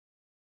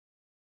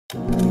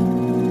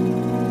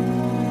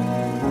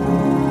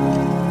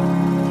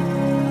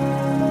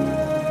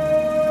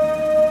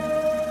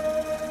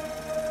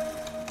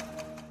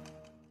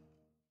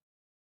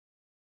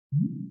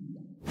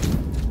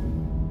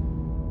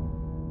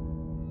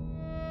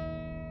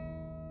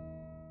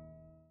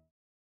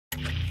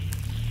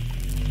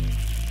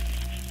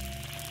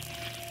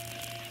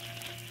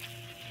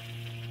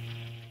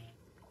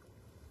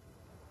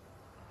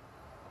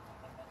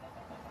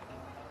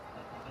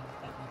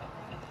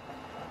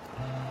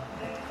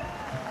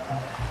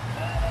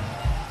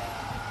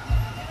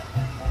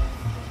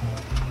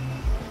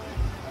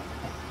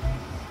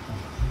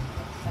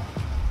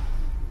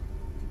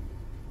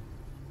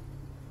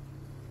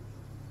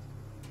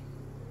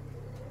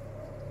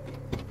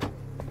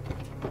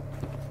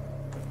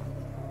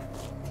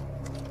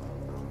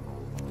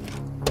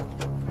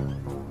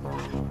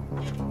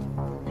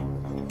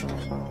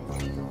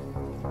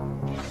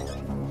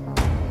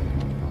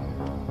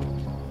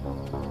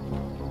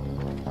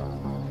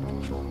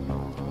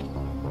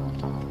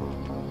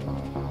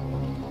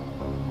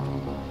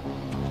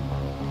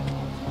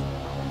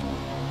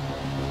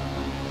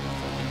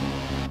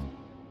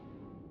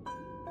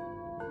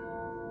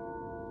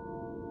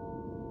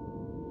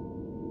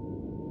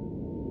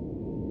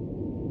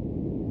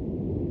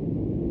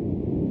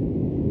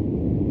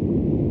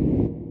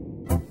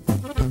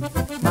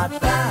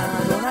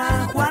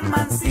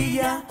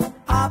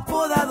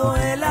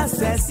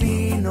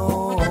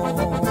asesino.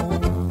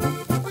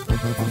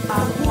 A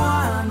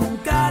Juan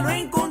nunca lo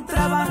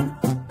encontraban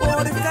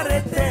por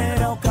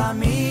carretera o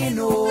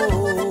caminos.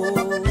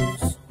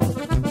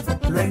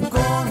 Lo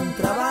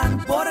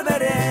encontraban por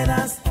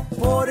veredas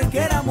porque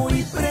era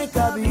muy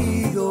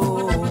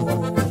precavido.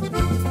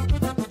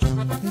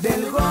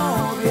 Del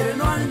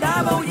gobierno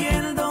andaba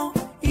huyendo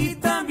y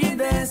también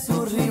de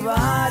sus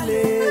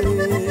rivales.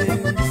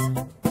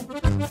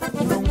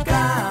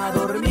 Nunca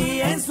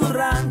dormía en su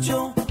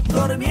rancho,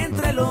 dormía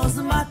entre los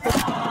matos.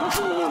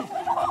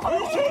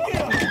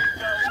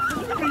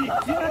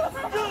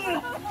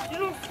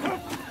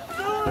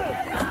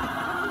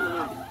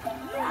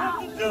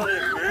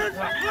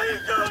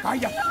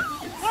 Calla.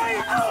 Why are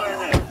you doing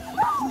this?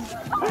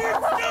 We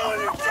didn't do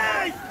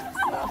anything!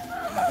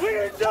 We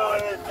didn't do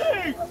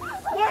anything!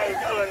 Why are you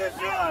doing this,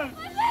 John?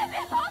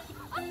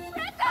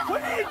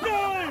 What are you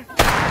doing?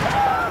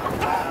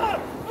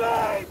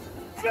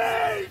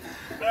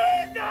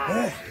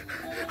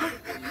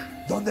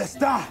 ¿Dónde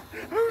está?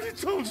 I already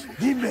told you.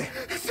 Dime.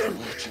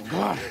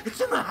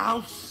 It's in the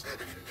house.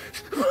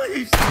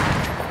 Please.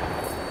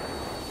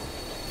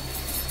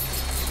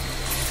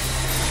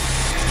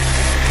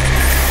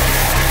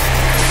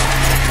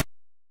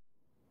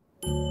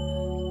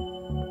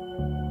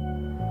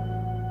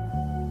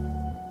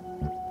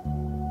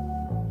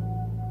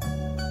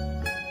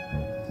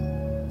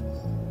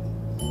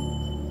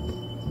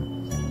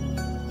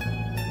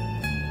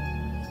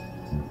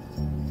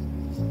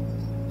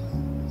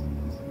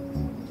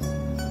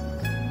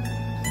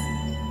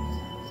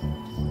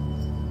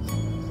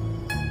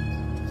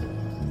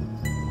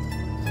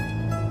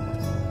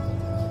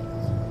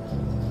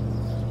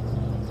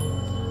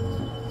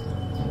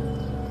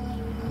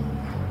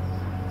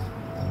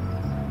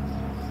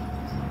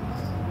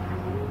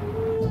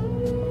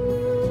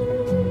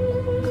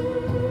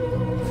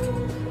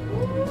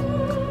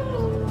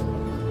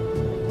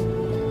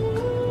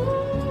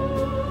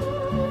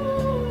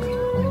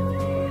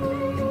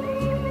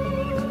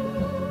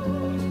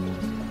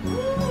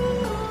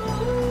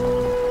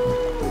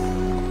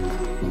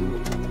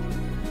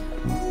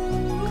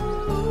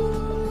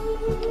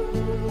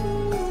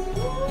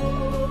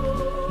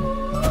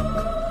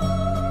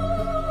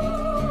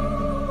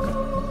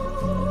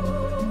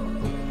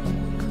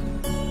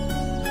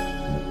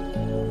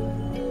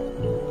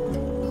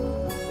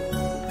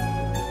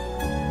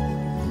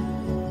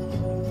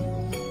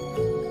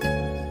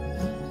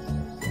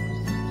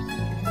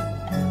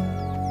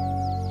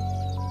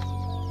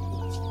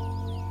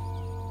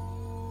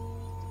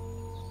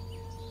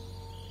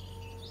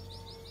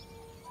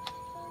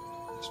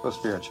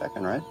 Supposed to be our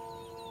check-in, right?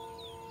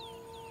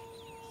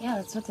 Yeah,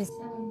 that's what they said.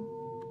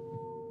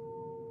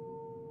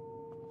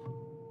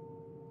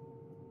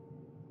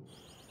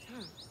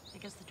 I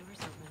guess the door's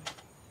open.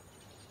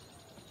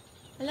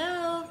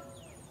 Hello?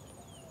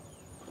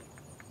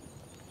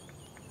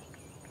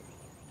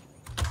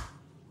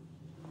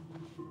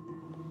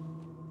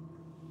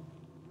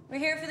 We're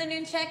here for the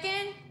noon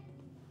check-in?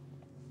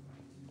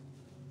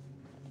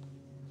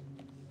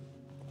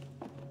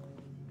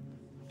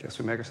 Guess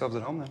we make ourselves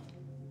at home then.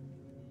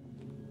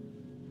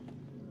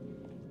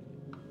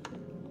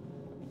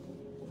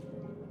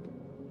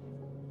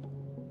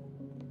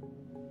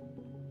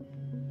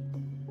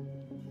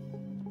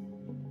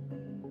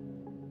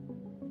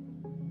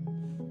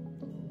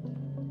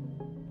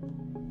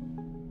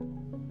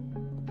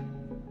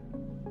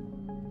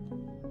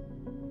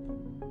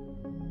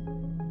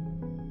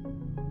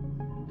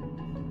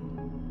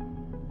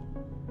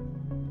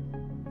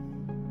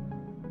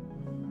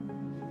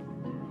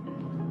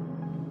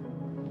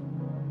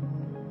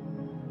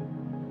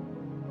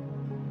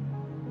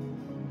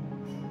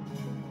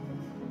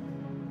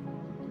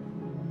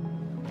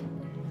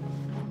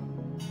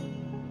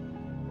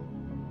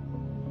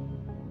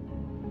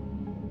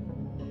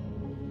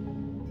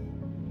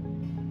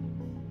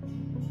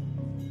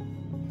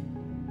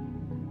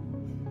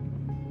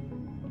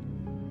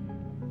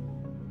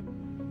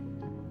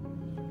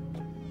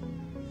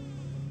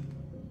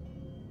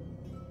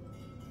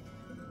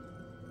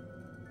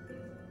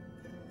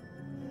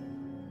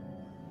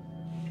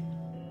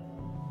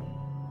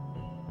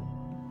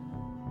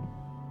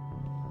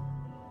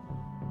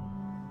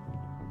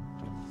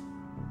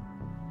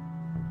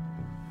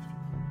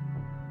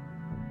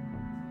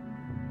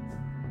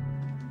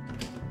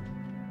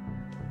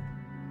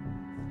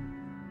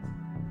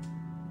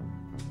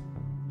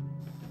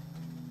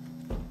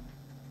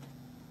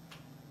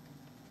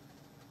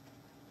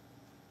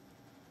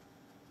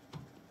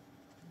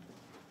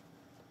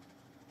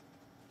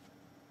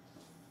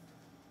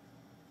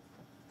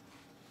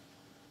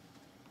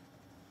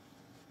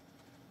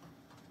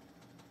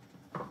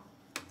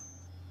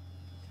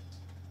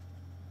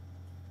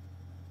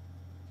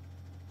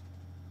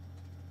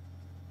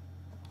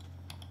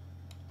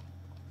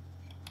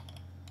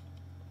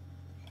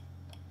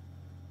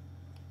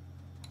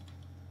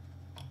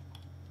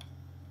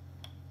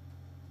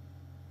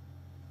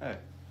 Hey.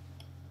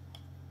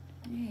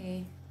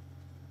 Hey.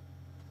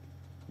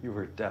 You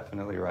were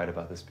definitely right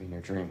about this being your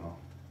dream home.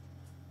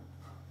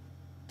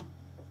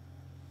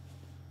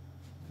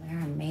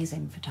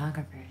 amazing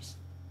photographers.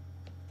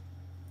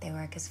 They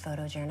work as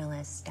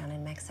photojournalists down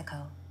in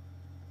Mexico.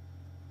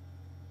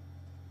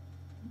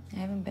 I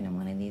haven't been in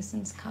one of these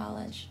since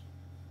college.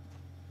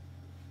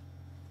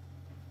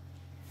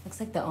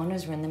 Looks like the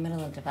owners were in the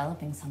middle of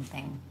developing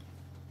something.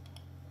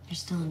 There's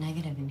still a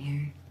negative in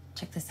here.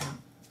 Check this out.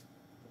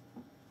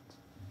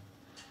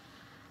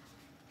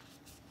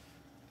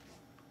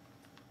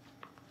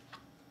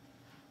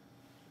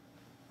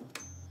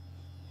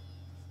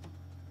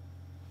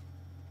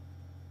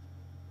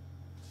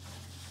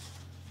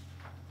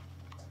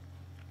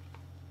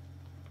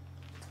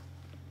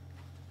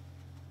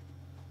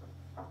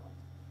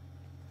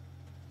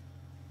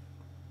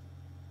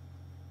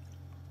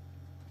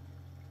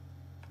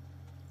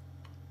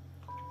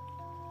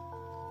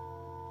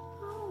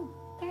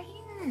 They're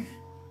here.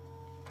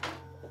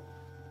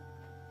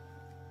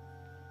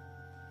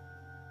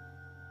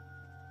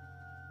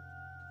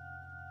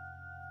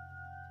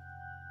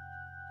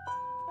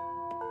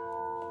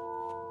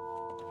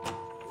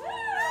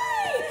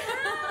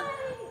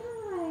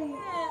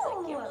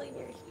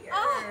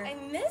 I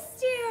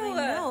missed you. I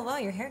know. Wow,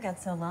 your hair got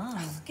so long.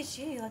 Look at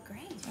you. You look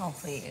great. Oh,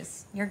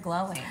 please. You're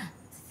glowing.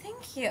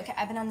 Thank you. Okay,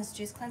 I've been on this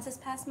juice cleanse this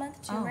past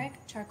month. Turmeric,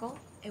 charcoal.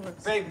 It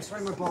works. Babe, I'm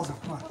sweating my balls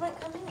off. Come on. Well,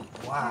 come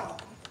in. Wow.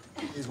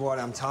 Is what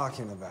I'm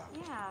talking about.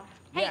 Yeah.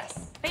 Hey,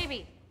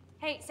 baby.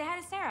 Hey, say hi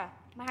to Sarah,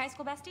 my high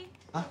school bestie.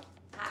 Huh?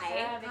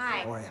 Hi.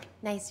 How are you?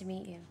 Nice to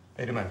meet you.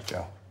 Hey, do much,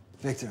 Joe.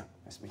 Victor.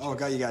 Nice to meet Oh, I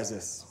got you guys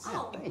this.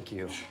 Yeah, thank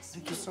you.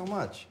 Thank you so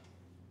much.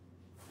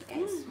 You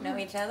guys know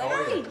each other?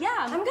 Hey,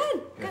 yeah, I'm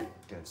good. Good,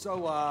 good.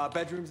 So,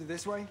 bedrooms are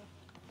this way?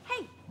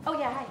 Hey. Oh,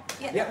 yeah, hi.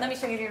 Yeah, let me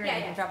show you your room. Yeah,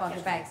 You can yeah. drop off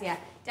your bags. Yeah.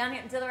 Down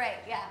here to the right.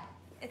 Yeah.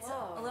 It's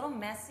a little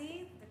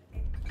messy.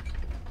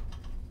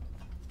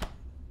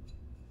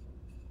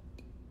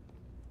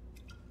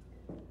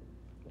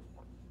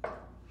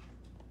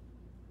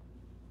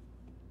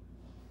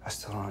 I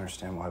still don't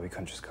understand why we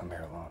couldn't just come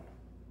here alone.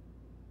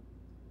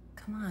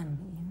 Come on,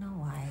 you know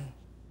why.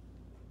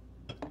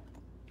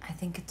 I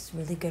think it's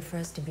really good for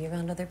us to be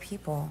around other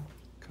people.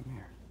 Come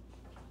here.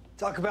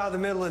 Talk about the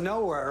middle of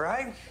nowhere,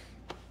 right?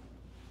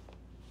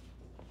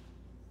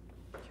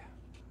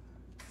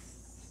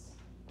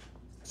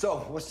 So,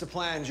 what's the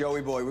plan,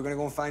 Joey boy? We're gonna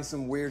go and find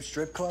some weird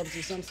strip clubs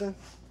or something?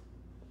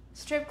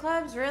 Strip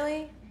clubs,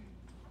 really?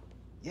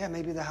 Yeah,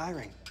 maybe they're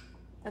hiring.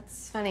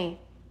 That's funny.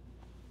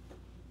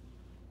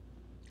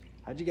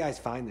 How'd you guys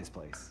find this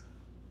place?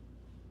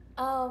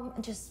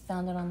 Just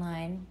found it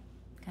online.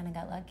 Kind of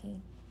got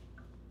lucky.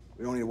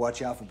 We don't need to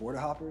watch out for border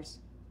hoppers?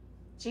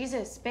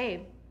 Jesus,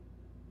 babe.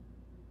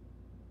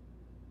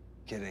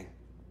 Kidding.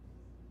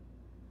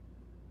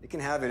 You can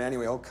have it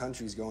anyway. Whole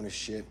country's going to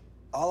shit.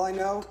 All I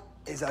know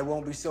is I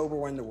won't be sober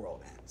when the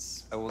world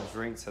ends. I will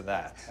drink to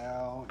that.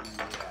 Hell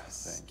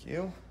yes. Thank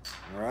you.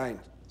 All right.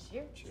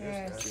 Cheers.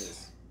 Cheers.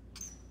 Cheers.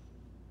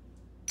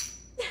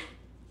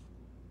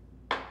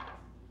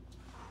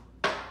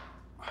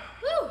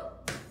 Woo!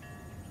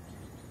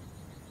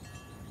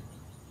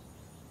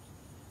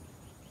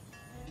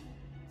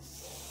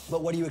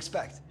 But what do you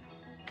expect?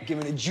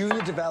 Giving a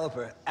junior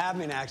developer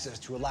admin access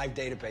to a live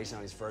database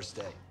on his first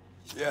day.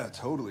 Yeah,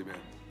 totally, man.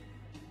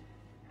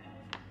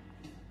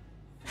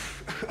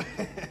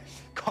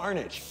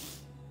 Carnage.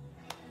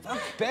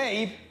 Oh,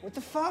 babe, what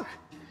the fuck?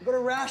 We gotta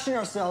ration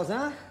ourselves,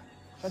 huh?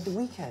 At the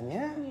weekend,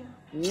 yeah?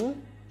 Hmm?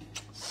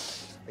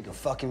 I can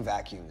fucking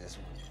vacuum this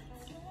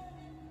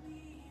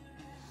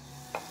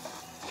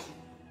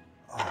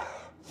one.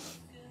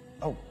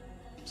 Oh,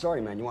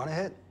 sorry, man. You want a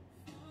hit?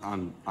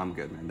 I'm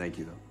good, man. Thank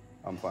you, though.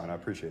 I'm fine. I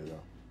appreciate it,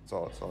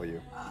 though. It's all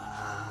you.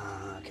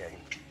 Okay.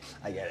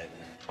 I get it.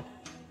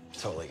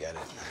 Totally get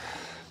it.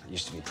 I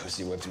used to be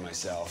pussy whipped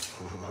myself.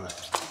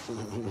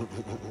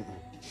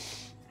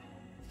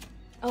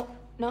 Oh,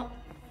 no.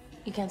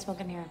 You can't smoke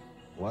in here.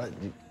 What?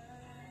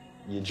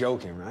 You're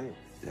joking, right?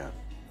 Yeah.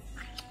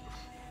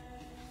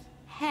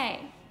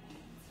 Hey.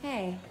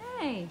 Hey,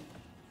 Hey.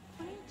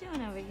 What are you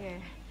doing over here?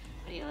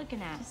 What are you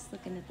looking at? just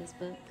looking at this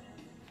book.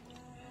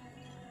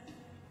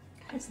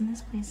 Isn't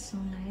this place so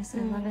nice? I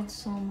love it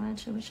so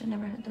much. I wish I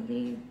never had to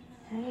leave.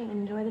 Hey,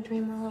 enjoy the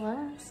dream while it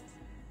lasts.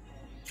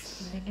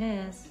 I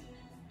guess.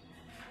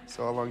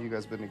 So how long you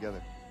guys been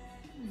together?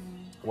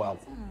 Well,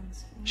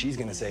 she's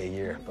gonna say a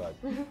year, but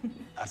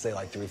I'd say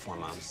like 3-4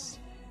 months.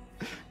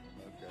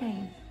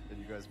 Hey, And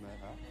you guys met,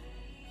 huh?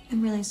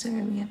 I'm really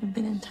sorry we haven't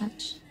been in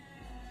touch.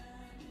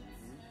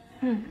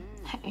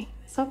 Hey,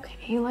 it's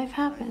okay. Life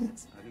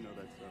happens. I didn't know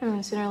that stuff. I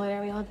mean, sooner or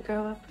later we all have to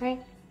grow up, right?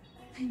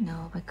 I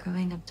know, but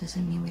growing up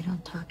doesn't mean we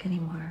don't talk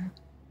anymore.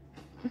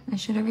 I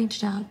should have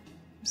reached out.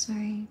 I'm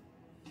sorry.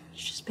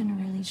 It's just been a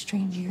really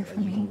strange year for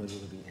You me. can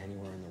literally be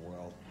anywhere in the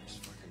world.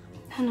 Just fucking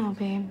move. I know,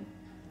 babe.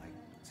 Like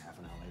half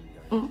an hour later, you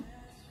gotta.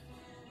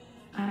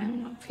 I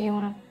don't know if you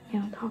want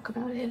to, talk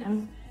about it.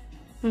 I'm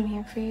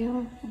here for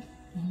you.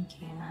 Thank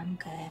you. I'm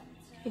good.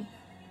 Okay.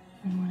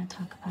 I don't want to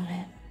talk about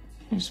it.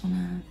 I just want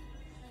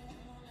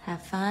to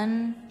have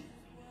fun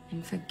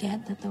and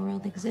forget that the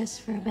world exists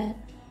for a bit.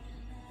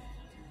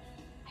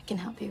 I can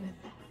help you with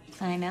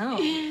that. I know.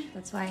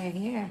 That's why you're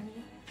here.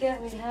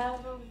 Get me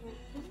half of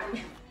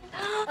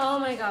Oh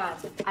my god.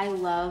 I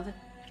love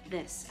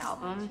this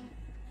album.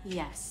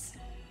 Yes.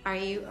 Are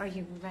you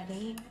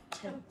ready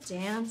to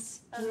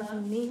dance with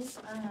me?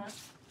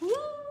 Woo,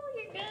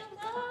 you're gonna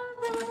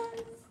love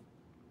this.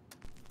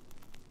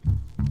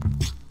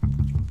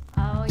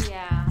 Oh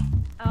yeah.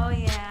 Oh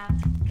yeah.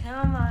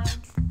 Come on.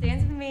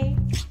 Dance with me.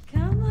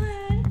 Come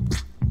on.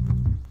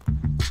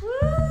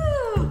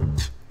 Woo!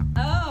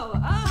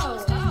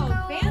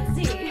 Oh,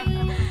 fancy.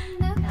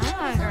 Come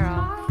on,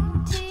 girl.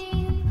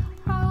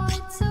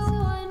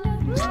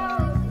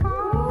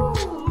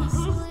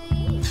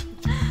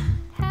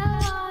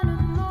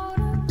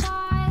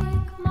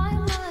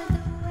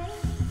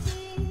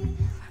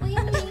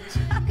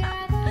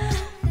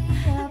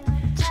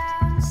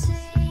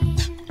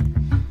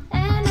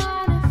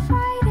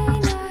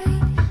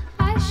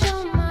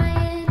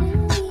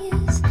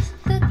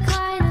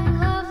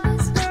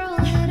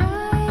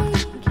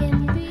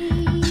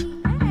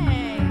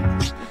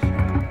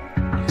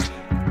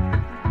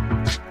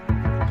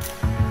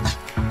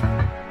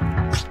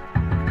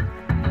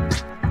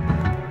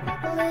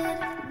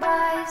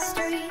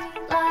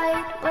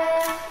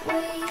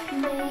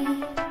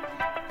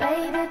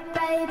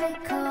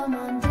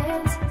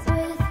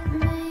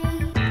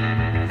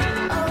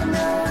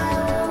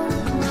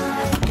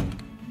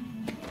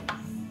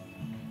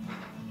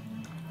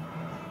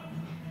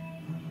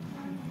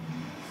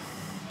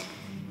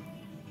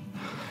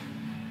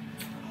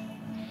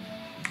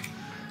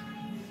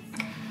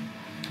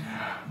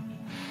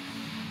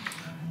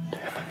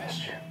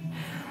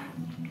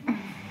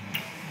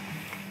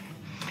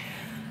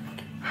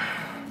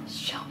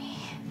 Show me.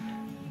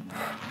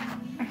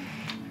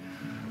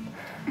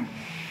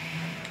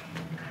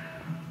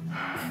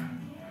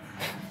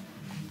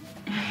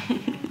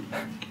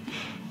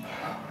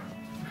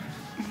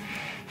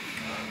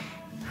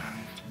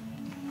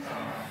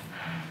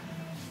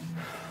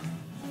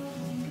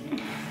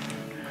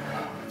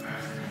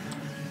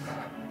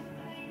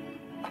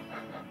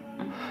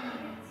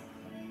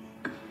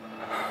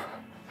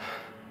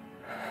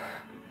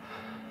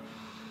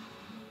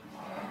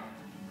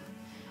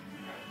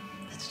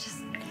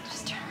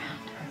 Just turn around.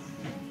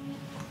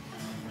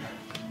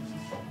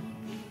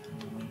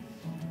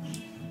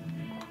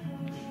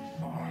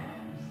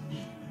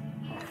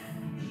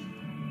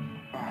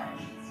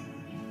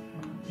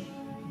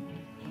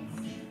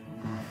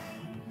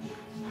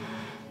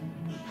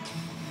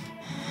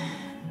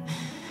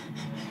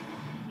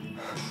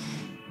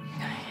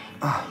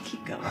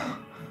 Keep going.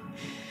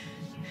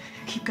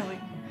 Keep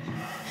going.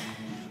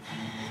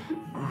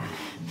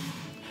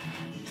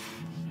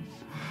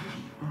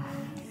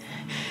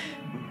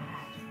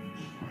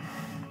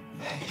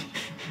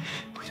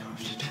 We don't have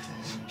to do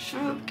this.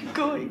 Shut up, keep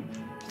going.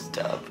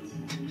 Stop.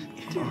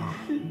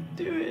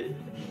 Do it.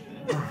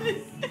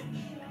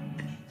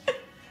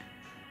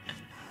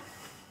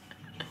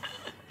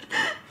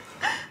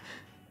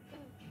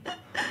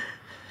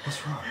 What's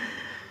wrong?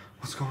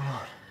 What's going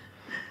on?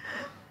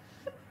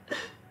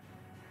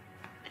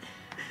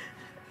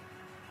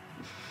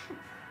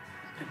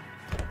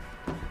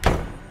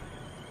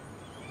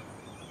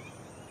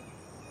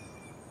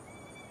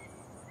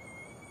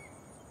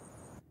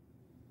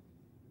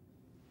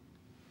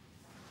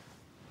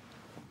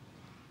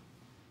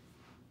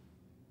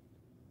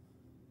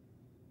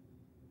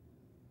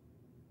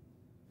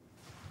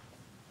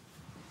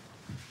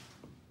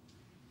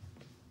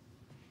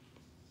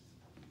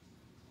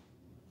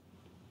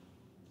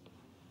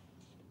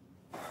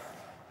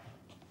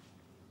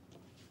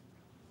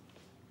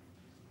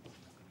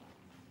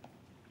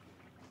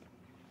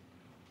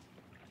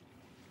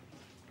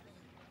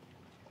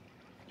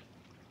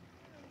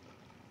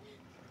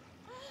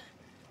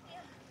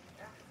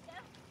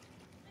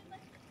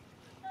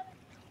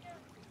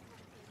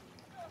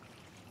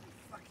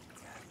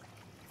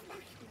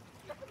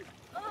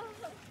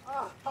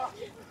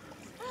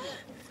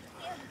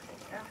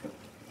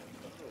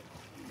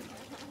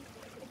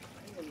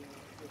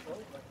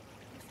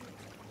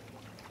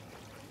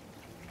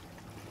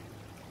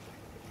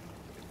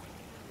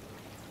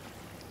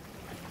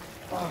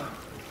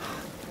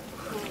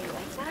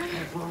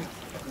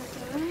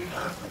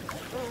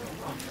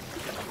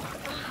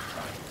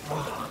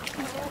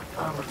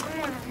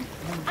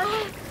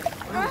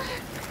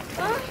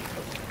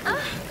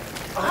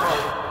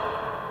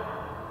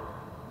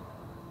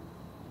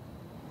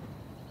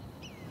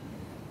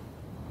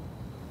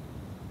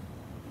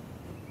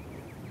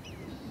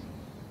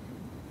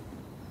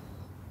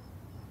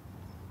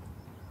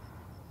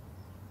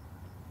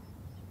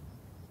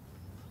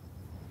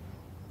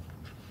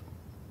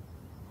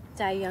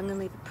 Die young and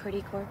leave a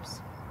pretty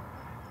corpse.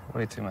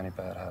 Way too many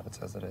bad habits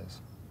as it is.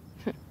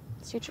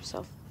 Suit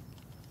yourself.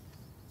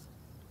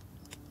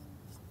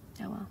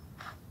 Oh well.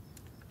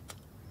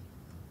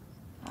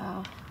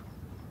 Oh.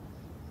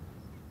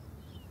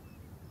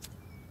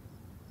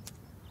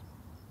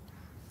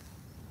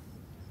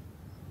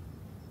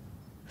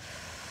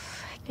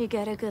 You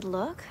get a good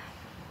look?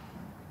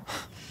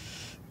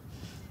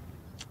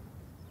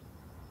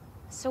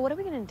 So what are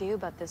we gonna do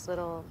about this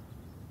little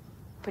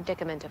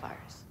predicament of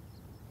ours.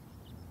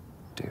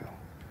 Dude,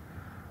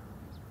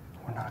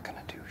 we're not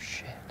gonna do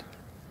shit.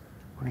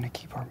 We're gonna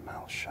keep our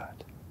mouths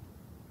shut.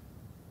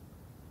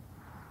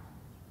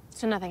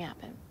 So nothing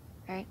happened,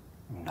 right?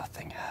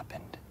 Nothing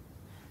happened.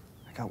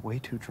 I got way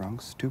too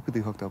drunk,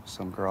 stupidly hooked up with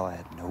some girl I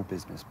had no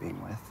business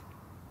being with.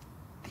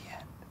 The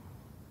end.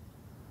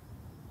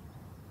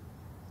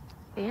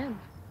 The end.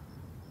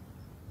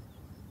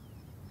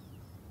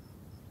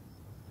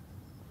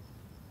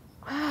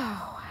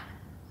 Wow.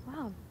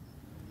 Wow.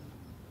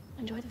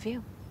 Enjoy the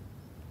view.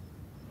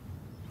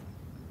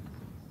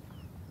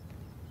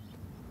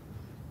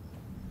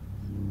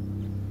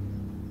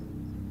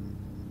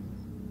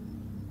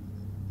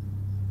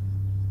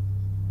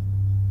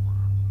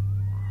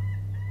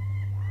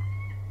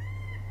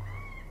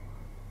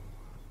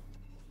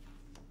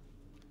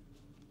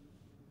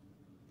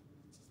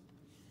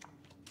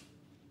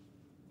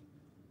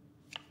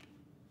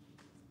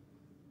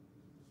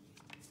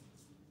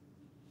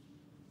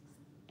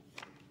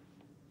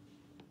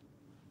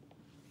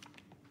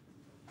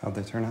 How'd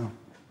they turn out?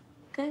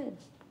 Good.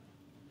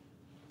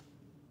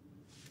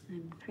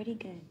 I'm pretty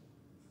good.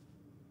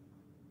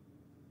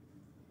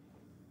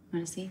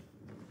 Wanna see?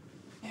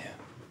 Yeah.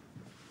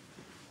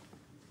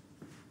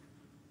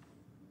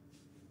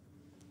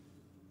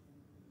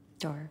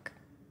 Dork.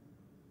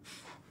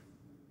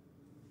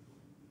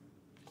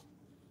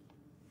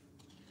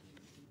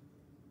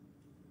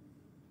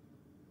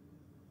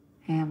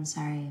 Hey, I'm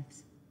sorry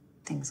if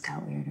things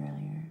got weird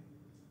earlier.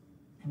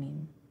 I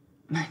mean,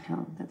 I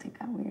know that they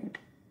got weird.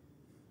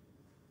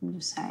 I'm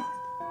just sorry.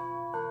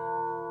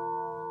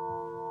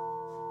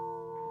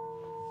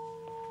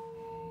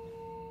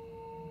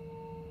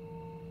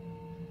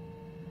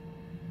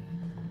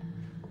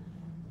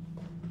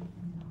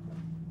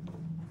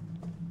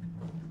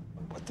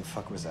 What the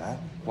fuck was that?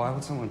 Why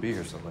would someone be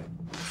here so late?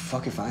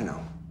 Fuck if I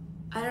know.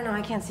 I don't know.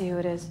 I can't see who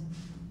it is.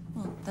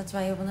 Well, that's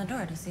why I opened the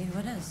door, to see who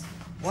it is.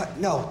 What?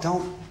 No,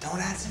 don't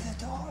answer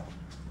the door.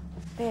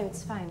 Babe,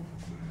 it's fine.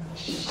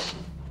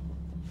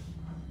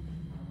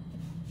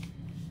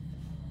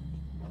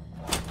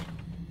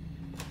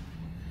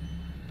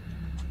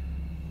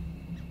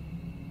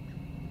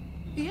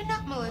 You're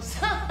not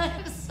Melissa.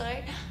 I'm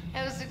sorry.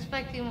 I was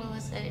expecting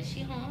Melissa. Is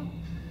she home?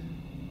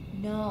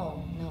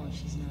 No,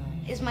 she's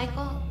not. Is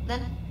Michael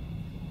then?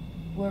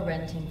 We're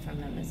renting from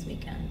them this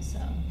weekend, so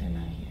they're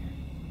not here.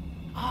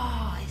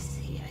 Oh, I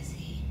see.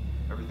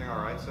 Everything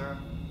all right, Sarah?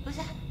 Who's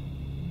that?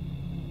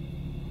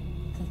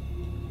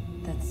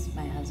 That's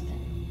my husband.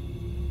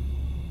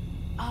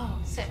 Oh,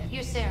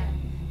 you're Sarah.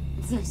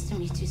 It's nice to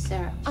meet you,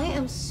 Sarah. I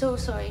am so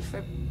sorry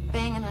for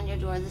banging on your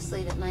door this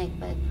late at night,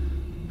 but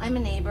I'm a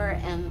neighbor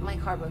and my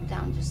car broke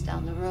down just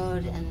down the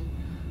road, and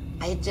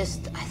I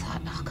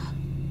thought, oh God,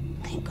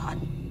 thank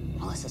God,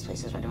 Melissa's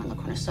place is right around the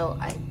corner. So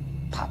I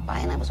popped by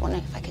and I was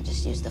wondering if I could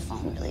just use the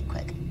phone really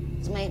quick.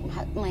 'Cause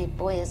my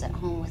boy is at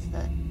home with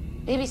the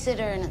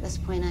babysitter, and at this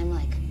point I'm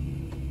like,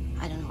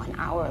 I don't know, an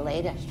hour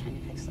late. I was trying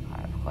to fix the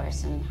car, of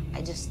course, and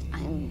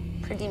I'm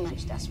pretty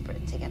much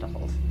desperate to get a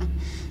hold of him.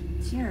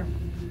 Sure.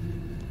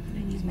 I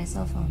didn't use my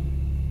cell phone.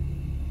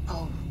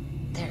 Oh,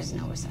 there's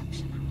no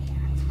reception out here,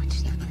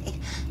 unfortunately.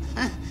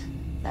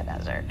 That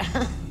does hurt.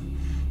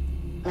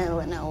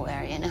 Middle of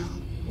nowhere, you know.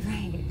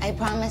 Right. I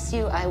promise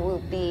you I will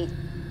be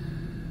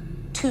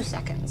 2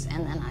 seconds,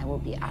 and then I will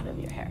be out of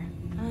your hair.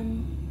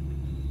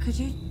 Could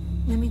you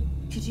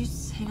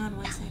just hang on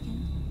 1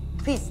 second?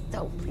 Please,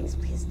 no, please.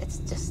 It's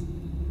just,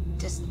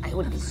 I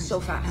would be so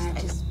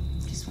fast.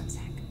 Just 1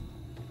 sec.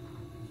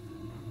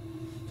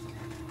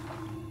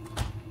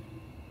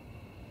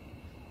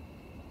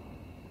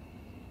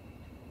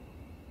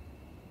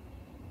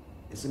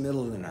 It's the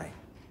middle of the night.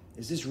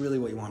 Is this really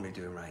what you want me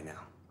doing right now?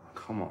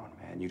 Come on,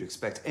 man. You'd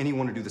expect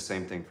anyone to do the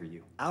same thing for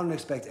you. I don't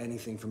expect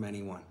anything from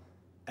anyone.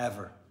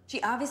 Ever.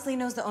 She obviously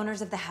knows the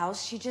owners of the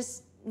house. She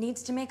just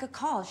needs to make a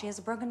call. She has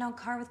a broken down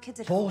car with kids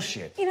at home.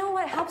 Bullshit. You know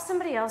what? Help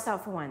somebody else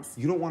out for once.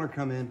 You don't want her to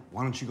come in?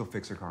 Why don't you go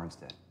fix her car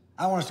instead?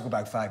 I want us to go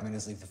back 5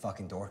 minutes, leave the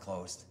fucking door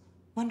closed.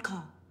 1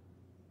 call.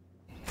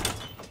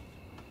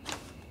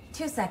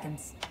 2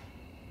 seconds.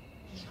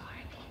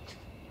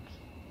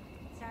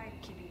 Sorry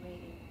to keep you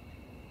waiting.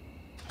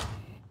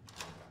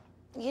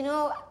 You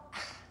know,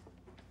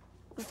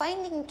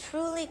 finding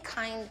truly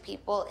kind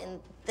people in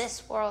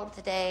this world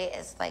today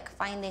is like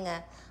finding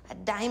a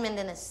diamond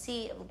in a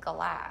sea of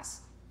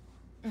glass.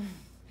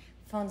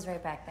 Phone's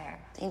right back there.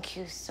 Thank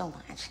you so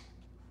much.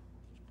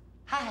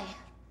 Hi.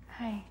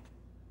 Hi.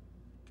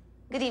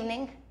 Good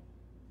evening.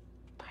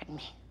 Pardon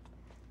me.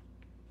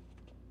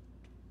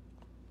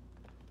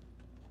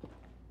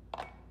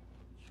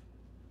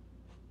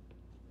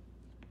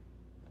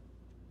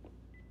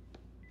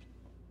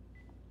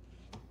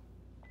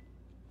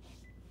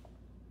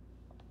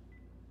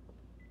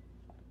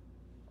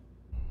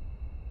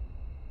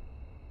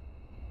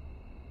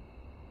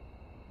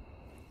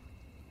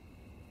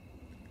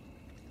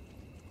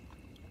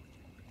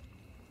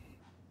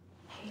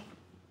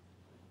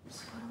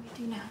 So what do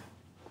we do now?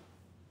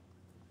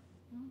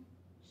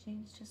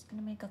 She's just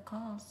gonna make a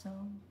call, so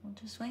we'll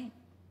just wait.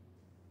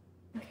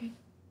 Okay.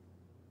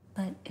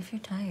 But if you're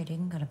tired, you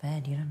can go to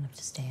bed. You don't have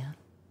to stay up.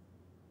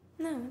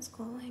 No, it's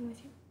cool. I'll hang with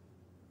you.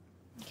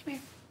 Come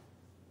here.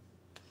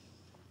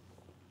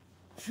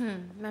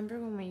 Remember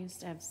when we used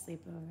to have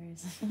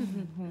sleepovers?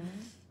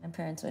 My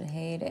parents would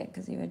hate it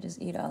because you would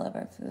just eat all of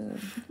our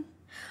food.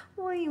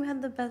 Well, you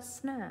had the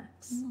best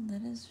snacks. Oh,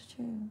 that is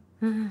true.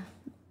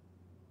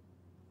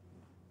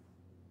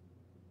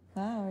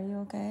 Wow, are you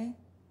okay?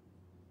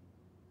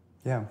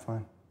 Yeah, I'm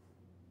fine.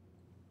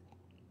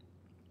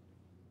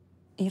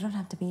 You don't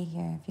have to be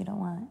here if you don't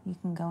want. You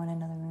can go in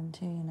another room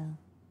too, you know.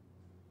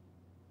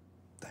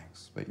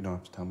 Thanks, but you don't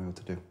have to tell me what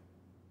to do.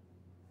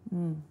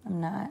 I'm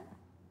not.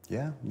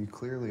 Yeah, you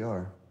clearly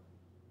are.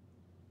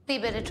 Be a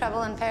bit of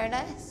trouble in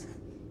paradise?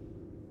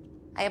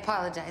 I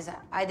apologize.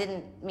 I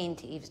didn't mean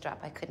to eavesdrop.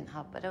 I couldn't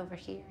help but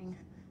overhearing.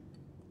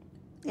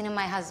 You know,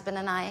 my husband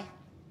and I,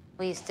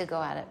 we used to go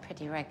at it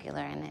pretty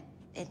regular, and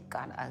it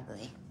got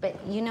ugly. But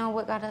you know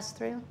what got us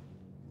through?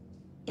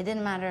 It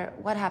didn't matter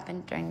what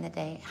happened during the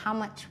day, how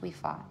much we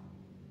fought.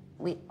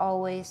 We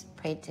always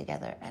prayed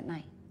together at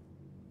night.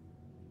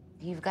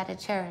 You've got to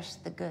cherish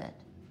the good.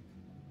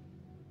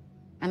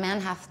 A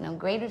man hath no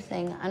greater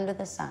thing under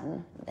the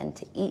sun than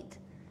to eat,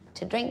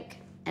 to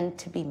drink, and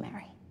to be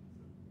merry.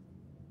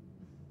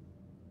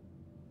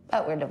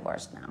 But we're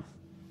divorced now.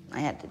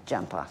 I had to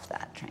jump off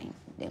that train,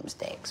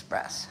 Doomsday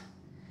Express.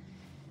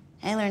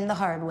 I learned the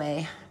hard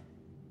way.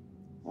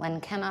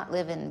 One cannot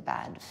live in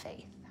bad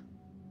faith.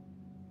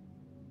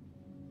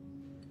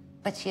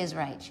 But she is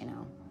right, you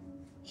know.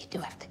 You do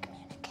have to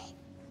communicate.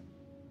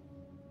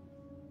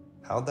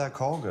 How'd that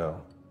call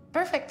go?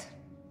 Perfect.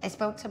 I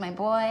spoke to my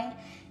boy,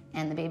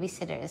 and the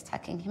babysitter is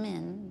tucking him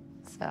in,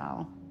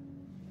 so.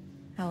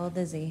 How old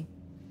is he?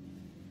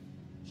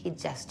 He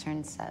just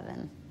turned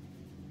 7.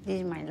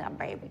 He's my little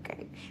baby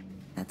cake.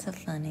 That's a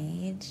fun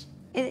age.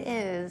 It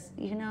is.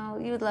 You know,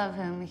 you would love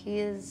him.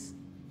 He's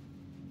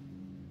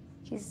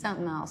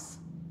something else.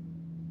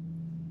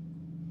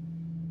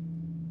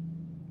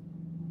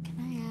 Can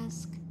I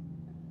ask,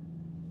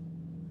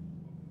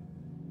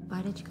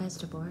 why did you guys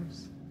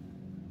divorce?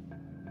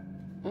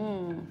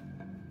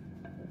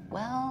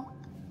 Well,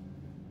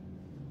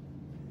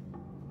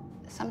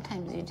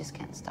 sometimes you just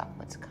can't stop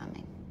what's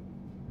coming.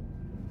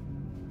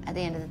 At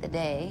the end of the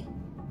day,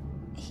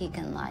 he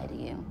can lie to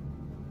you,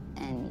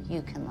 and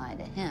you can lie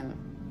to him,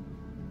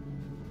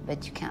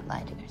 but you can't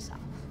lie to yourself.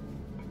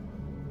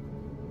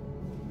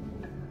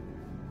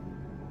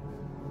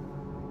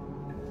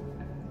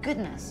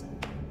 Goodness.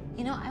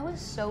 You know, I was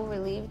so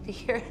relieved to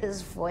hear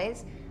his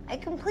voice. I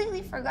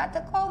completely forgot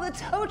to call the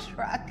tow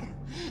truck.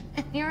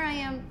 And here I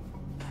am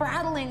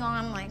prattling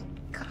on like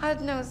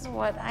God knows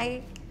what.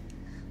 I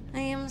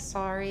am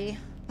sorry.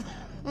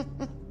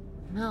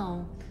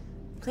 No,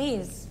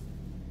 please.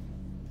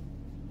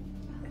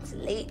 It's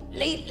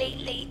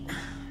late.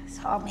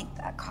 So I'll make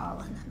that call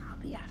and then I'll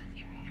be out of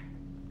your hair.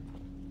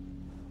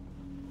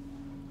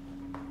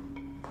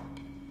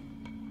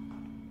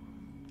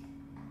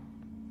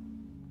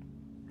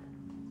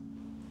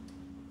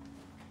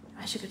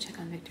 I should go check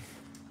on Victor.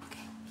 Okay.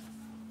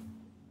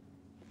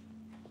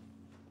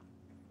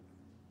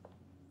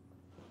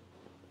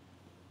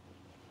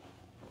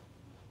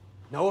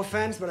 No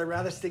offense, but I'd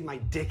rather stick my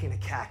dick in a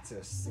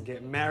cactus than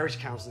get marriage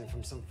counseling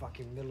from some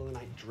fucking middle of the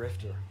night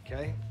drifter,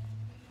 okay?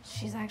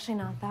 She's actually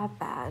not that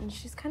bad.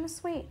 She's kind of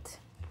sweet.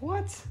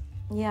 What?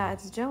 Yeah,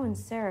 it's Joe and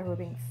Sarah who are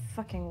being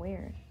fucking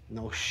weird.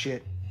 No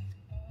shit.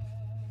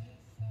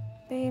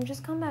 Babe,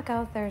 just come back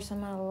out there so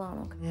I'm not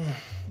alone, okay?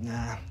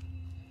 Nah.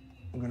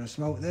 I'm gonna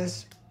smoke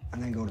this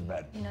and then go to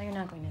bed. You know you're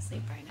not going to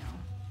sleep right now.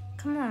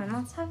 Come on,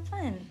 let's have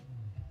fun.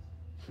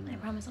 I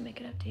promise I'll make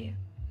it up to you.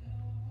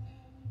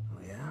 Oh,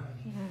 yeah?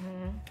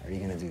 How are you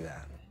gonna do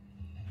that?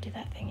 Do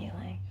that thing you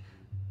like.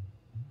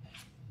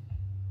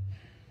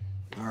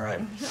 All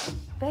right.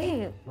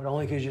 Babe. But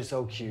only because you're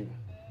so cute.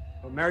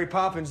 But Mary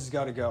Poppins has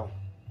got to go.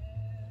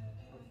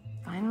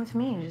 Fine with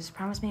me. Just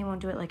promise me you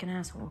won't do it like an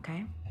asshole,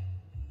 okay?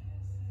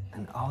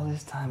 And all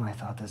this time, I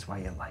thought that's why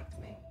you liked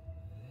me.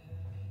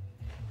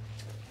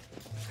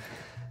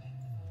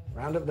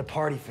 Round up the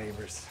party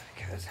favors,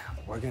 because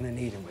we're gonna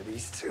need them with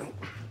these two.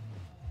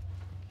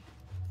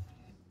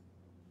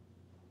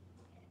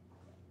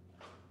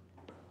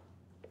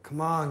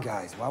 Come on,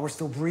 guys, while we're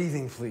still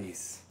breathing,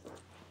 please.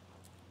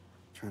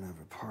 Trying to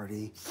have a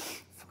party.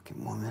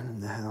 Fucking woman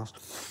in the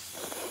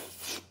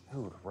house.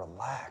 Dude,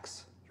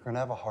 relax. You're gonna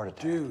have a heart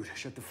attack. Dude,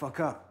 shut the fuck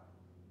up.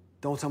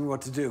 Don't tell me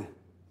what to do.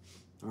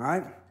 All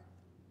right?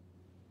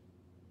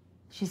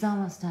 She's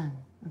almost done,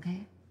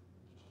 okay?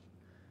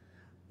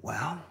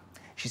 Well,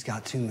 she's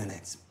got 2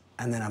 minutes,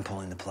 and then I'm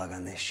pulling the plug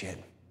on this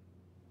shit.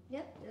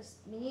 Yep,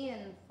 just me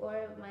and 4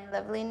 of my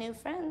lovely new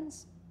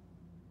friends.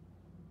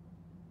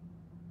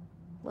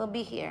 We'll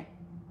be here.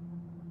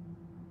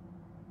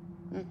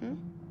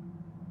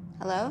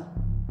 Hello?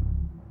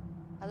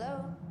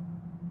 Hello?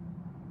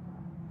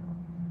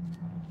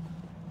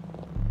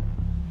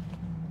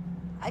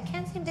 I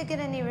can't seem to get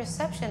any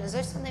reception. Is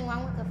there something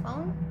wrong with the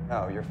phone?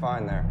 No, you're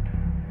fine there.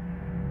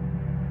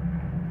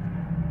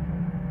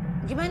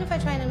 Do you mind if I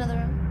try in another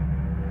room?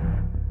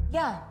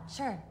 Yeah,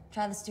 sure.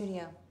 Try the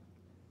studio.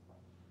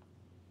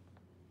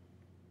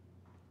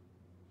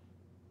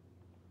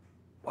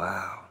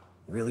 Wow.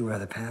 Really wear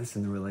the pants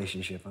in the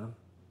relationship, huh?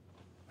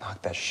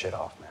 Knock that shit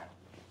off,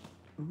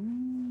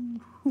 man.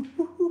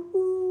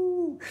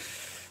 Ooh.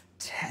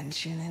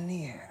 Tension in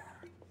the air.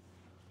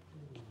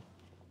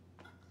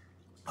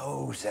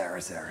 Oh,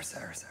 Sarah.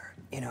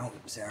 You know,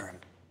 Sarah,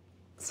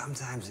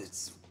 sometimes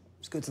it's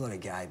good to let a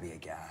guy be a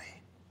guy.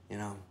 You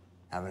know,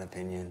 have an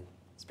opinion,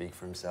 speak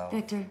for himself.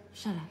 Victor,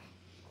 shut up.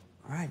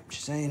 All right,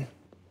 just saying,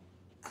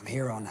 I'm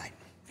here all night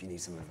if you need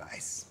some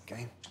advice,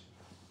 okay?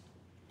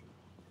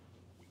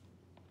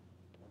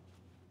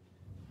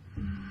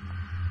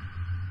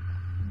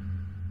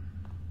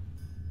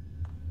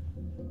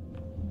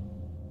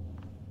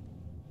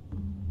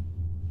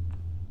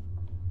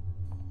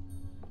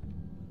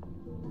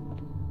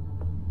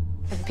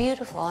 They're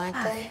beautiful, aren't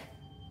they?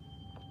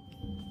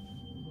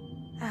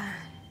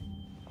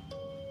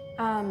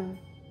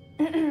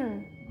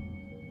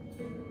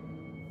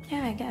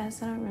 Yeah, I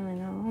guess. I don't really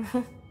know.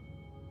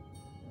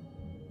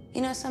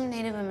 You know, some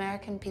Native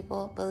American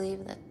people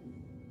believe that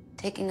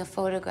taking a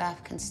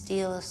photograph can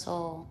steal a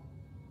soul,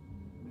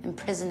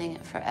 imprisoning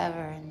it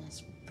forever in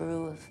this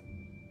brew of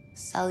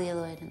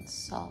celluloid and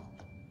salt.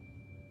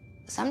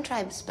 Some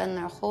tribes spend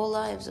their whole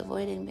lives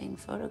avoiding being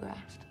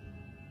photographed.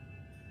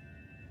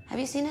 Have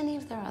you seen any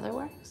of their other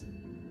works?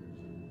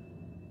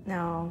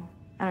 No,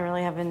 I don't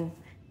really have an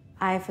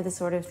eye for the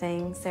sort of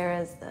thing.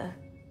 Sarah's the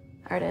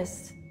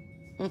artist.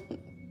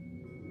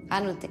 I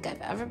don't think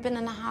I've ever been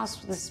in a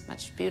house with this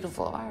much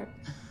beautiful art.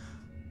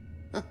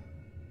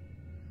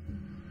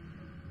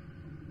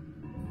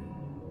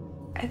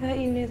 I thought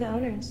you knew the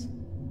owners.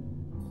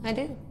 I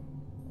do.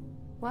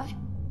 Why?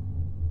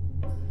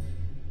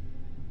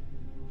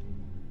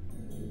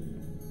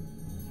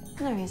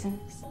 No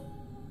reasons.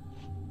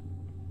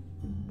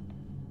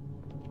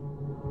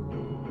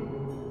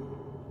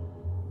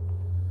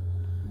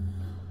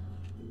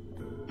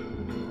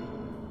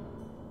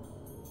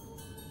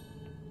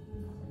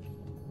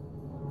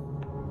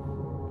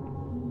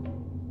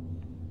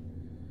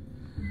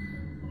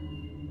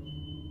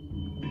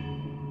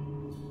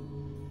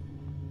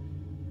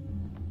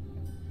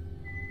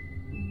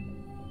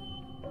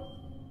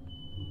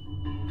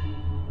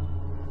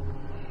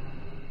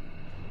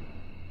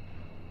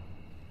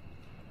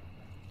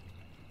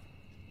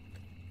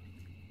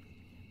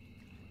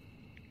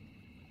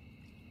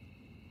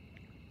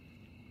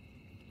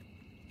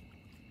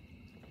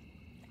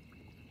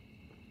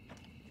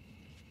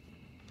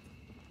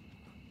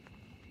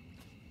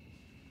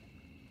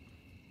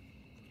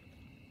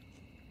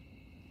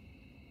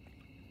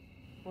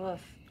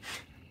 Woof.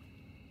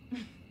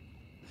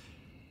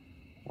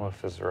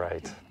 Woof is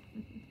right.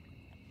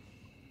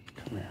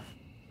 Come here.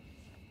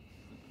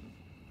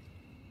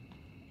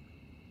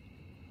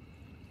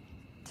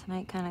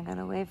 Tonight kind of got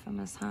away from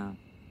us, huh?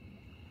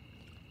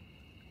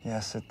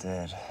 Yes, it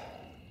did.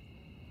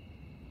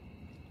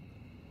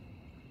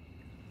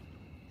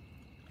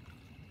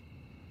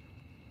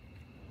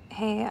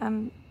 Hey,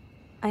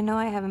 I know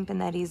I haven't been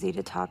that easy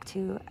to talk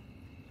to.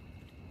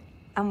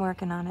 I'm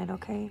working on it,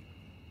 okay?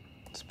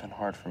 It's been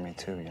hard for me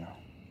too, you know.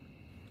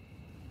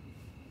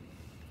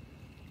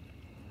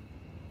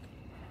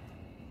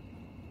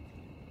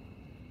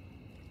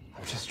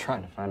 I'm just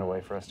trying to find a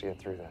way for us to get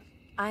through this.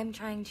 I'm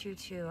trying to,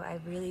 too. I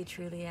really,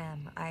 truly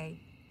am. I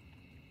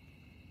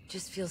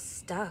just feel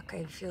stuck.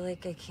 I feel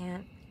like I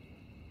can't...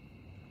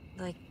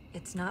 Like,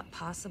 it's not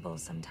possible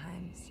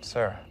sometimes.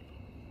 Sarah.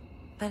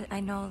 But I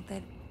know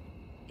that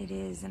it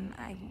is, and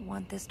I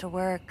want this to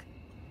work.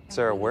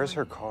 Sarah, where's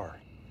her car?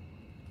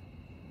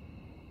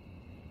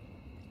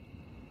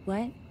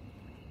 What?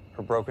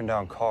 Her broken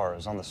down car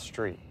is on the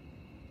street.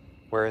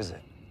 Where is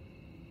it?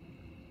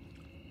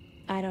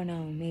 I don't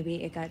know.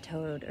 Maybe it got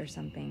towed or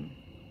something.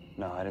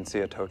 No, I didn't see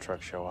a tow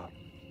truck show up.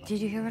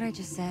 Did you hear what I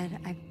just said?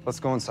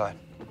 Let's go inside.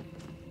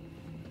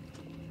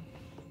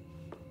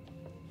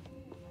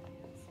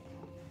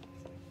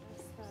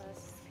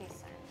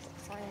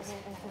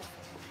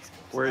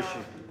 Where is she?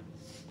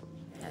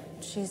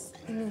 She's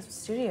in the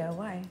studio.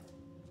 Why?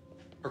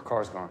 Her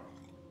car's gone.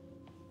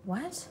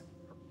 What?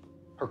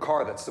 Her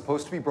car that's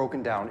supposed to be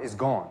broken down is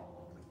gone.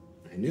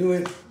 I knew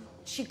it.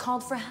 She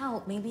called for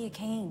help. Maybe it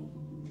came.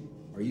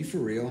 Are you for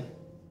real?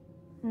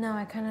 No,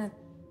 I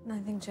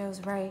think Joe's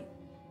right.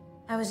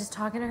 I was just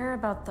talking to her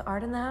about the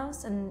art in the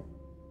house, and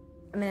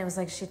I mean, it was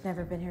like she'd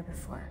never been here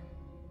before.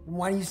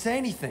 Why didn't you say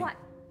anything? What?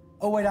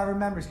 Oh, wait, I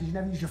remember. It's because you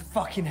never used your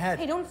fucking head.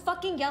 Hey, don't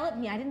fucking yell at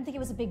me. I didn't think it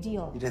was a big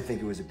deal. You didn't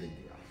think it was a big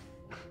deal.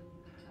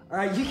 All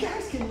right, you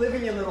guys can live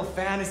in your little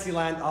fantasy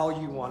land all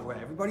you want, where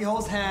everybody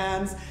holds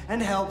hands and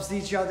helps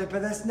each other,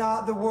 but that's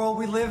not the world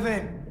we live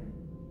in.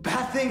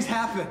 Bad things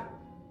happen.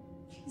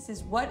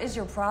 Jesus, what is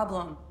your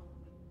problem?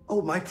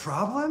 Oh, my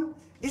problem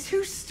is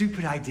whose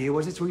stupid idea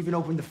was it to even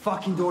open the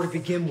fucking door to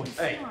begin with?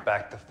 Hey,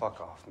 back the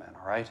fuck off, man,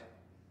 all right?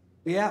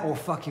 Yeah, or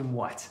fucking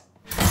what?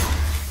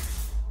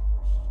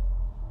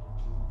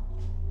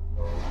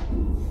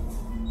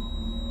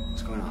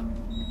 What's going on?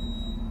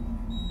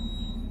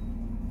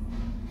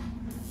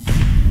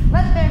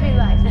 Let there be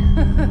light.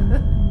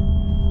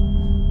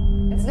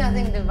 It's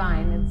nothing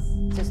divine.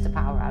 It's just a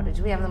power outage.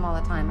 We have them all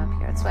the time up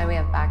here. That's why we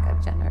have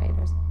backup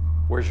generators.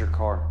 Where's your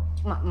car?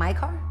 My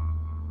car?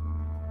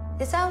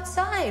 It's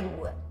outside.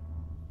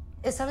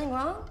 Is something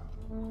wrong?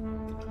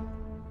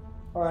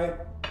 All right,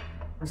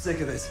 I'm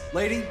sick of this.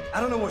 Lady,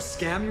 I don't know what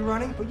scam you're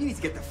running, but you need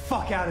to get the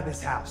fuck out of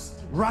this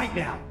house. Right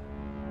now.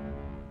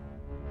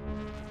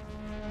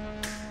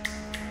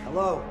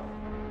 Hello?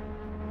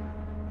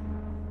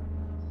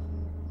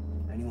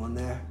 Anyone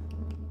there?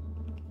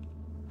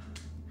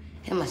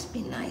 It must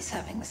be nice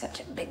having such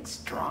a big,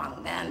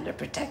 strong man to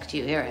protect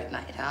you here at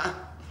night, huh?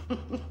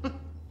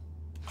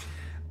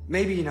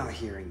 Maybe you're not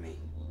hearing me.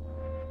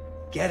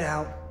 Get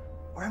out,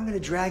 or I'm gonna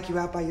drag you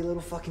out by your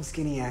little fucking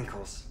skinny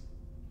ankles.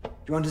 Do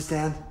you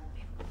understand?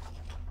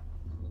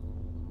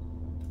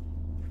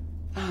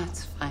 Oh,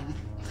 it's fine.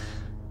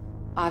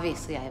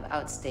 Obviously, I've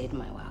outstayed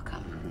my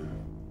welcome.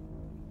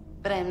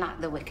 But I'm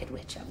not the Wicked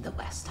Witch of the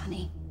West,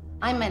 honey.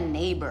 I'm a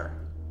neighbor.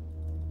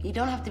 You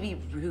don't have to be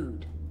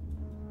rude.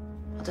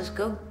 I'll just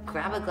go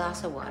grab a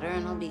glass of water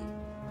and I'll be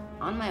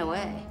on my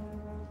way.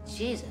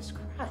 Jesus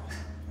Christ.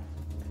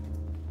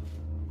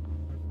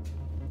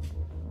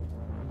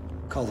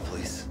 Call the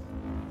police.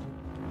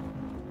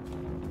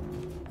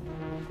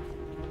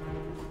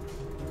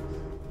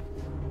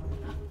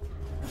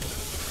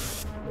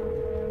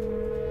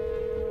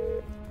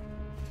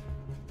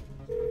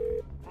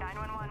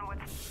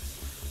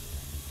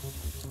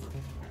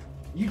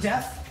 You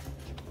deaf?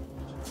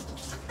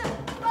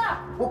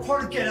 What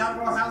part of get out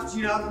of our house do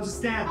you not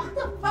understand?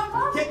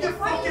 Get the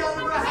fuck out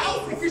of our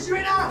house because you're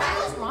in our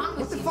house! What's wrong with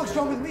What the fuck's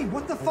wrong with me?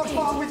 What the fuck's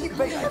wrong with you?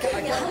 Babe, I got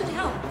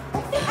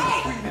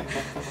Hey!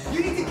 You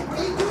need to, what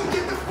are you doing?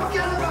 Get the fuck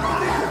out of our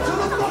house! To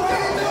the fuck out!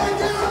 Get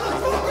the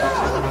fuck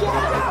out! Get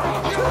out!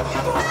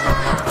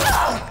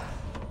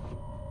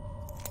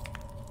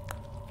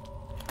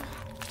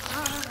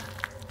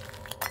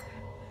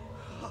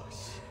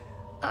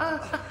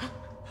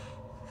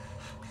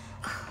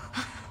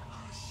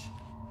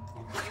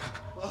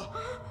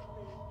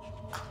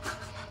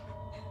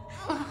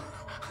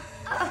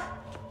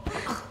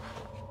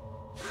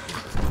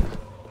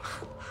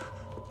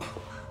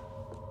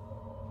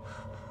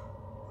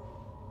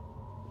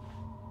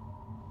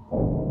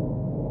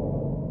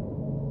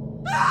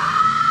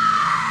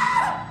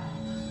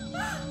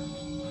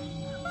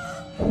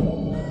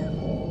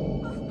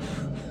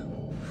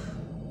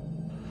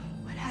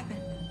 What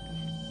happened?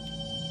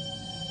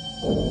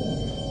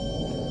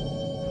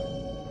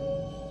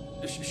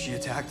 She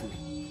attacked me.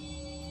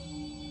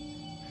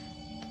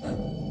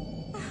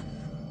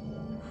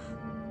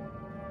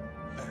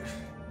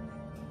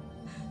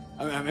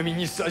 I mean,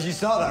 you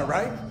saw that,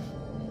 right?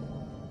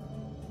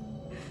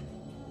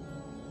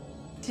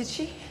 Did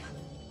she?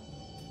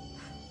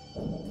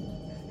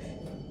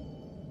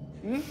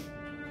 Hmm?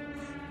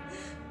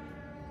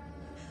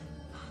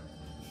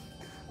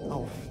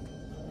 Oh,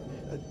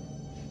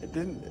 I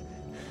didn't.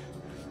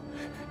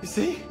 You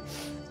see?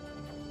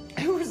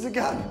 It was a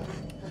gun.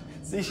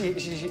 See,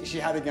 she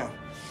had a gun.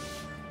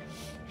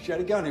 She had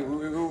a gun. It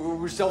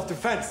was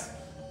self-defense.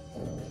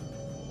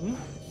 Hmm?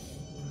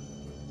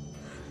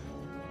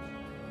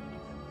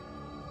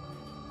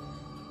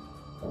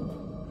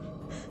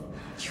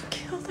 You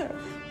killed her.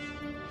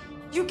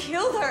 You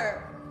killed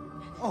her.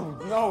 Oh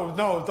no!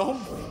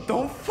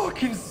 Don't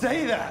fucking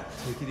say that.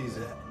 Take it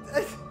easy.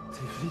 Take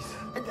it easy.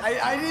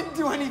 I didn't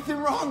do anything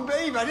wrong,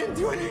 babe. I didn't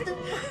do anything.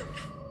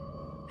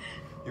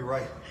 You're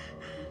right.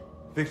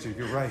 Victor,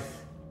 you're right.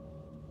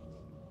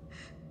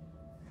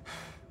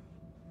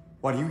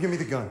 Why don't you give me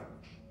the gun?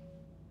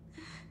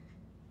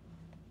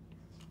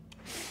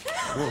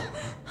 Whoa.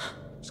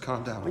 Just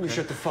calm down, When you okay?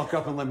 shut the fuck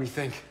up and let me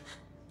think.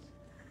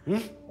 Hmm?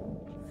 Okay.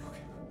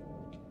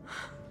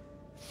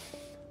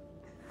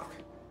 All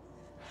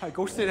right,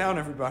 go sit down,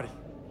 everybody.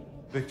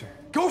 Victor.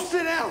 Go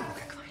sit down!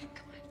 Okay. Come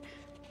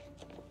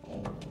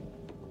on.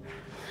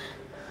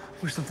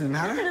 Was something the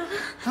matter? No.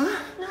 Huh?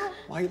 No.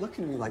 Why are you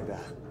looking at me like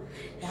that?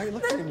 Why are you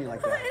looking at me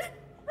like that?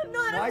 I'm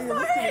not. Why are I'm you sorry.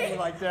 looking at me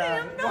like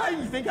that? I'm not. Why?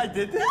 You think I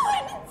did this? No,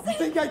 I didn't say You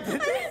think I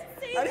did this? I didn't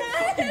say I didn't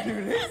fucking do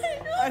this.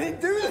 I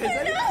didn't do this. I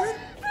didn't do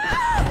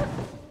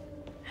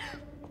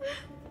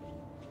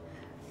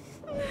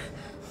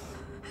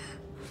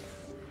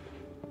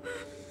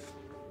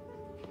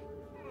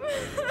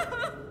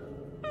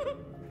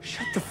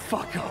Shut the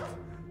fuck up.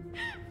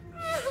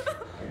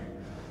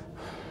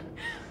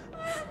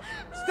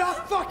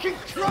 Stop fucking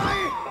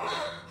crying!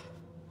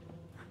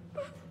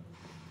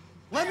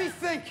 Let me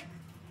think.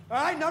 All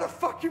right, not a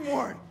fucking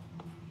word.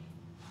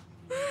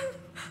 You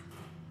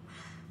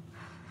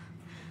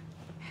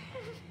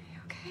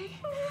okay?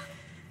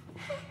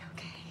 You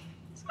okay?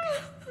 It's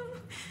okay.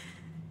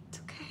 It's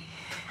okay.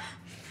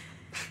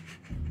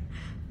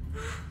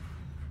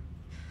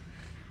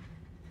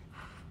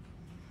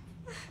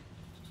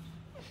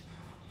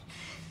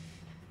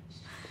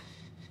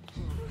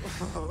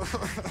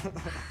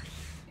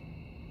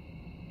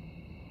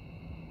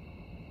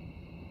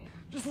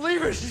 Just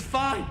leave her. She's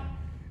fine.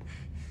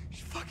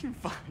 She's fucking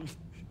fine.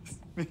 Just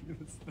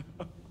leave us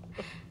now.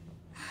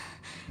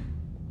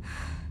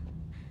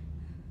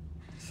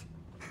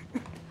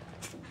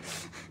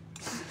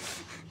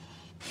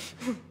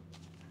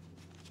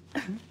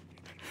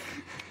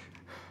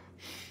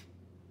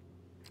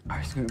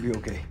 It's gonna be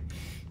okay.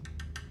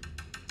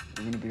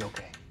 We're gonna be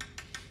okay.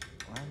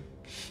 All right?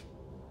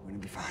 We're gonna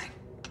be fine.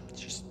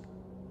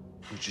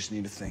 We just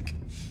need to think.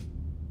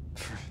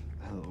 For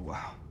a little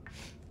while.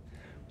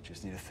 We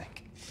just need to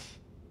think.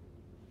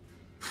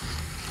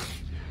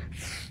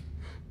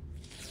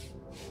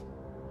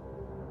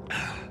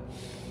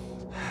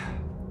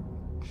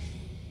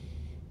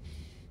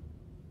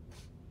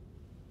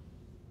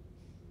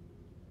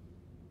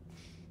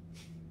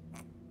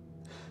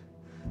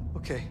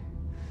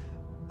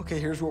 Okay,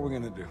 here's what we're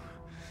gonna do.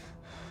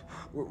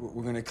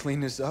 We're gonna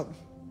clean this up.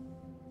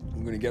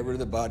 We're gonna get rid of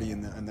the body,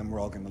 and then we're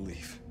all gonna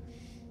leave.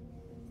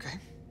 Okay?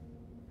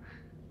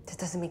 That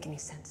doesn't make any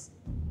sense.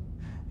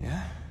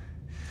 Yeah?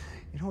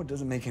 You know what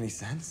doesn't make any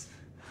sense?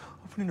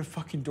 Opening a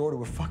fucking door to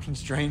a fucking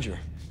stranger.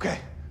 Okay,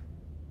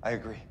 I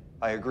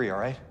agree, all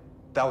right?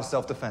 That was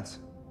self-defense.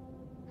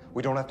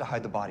 We don't have to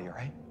hide the body, all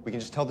right? We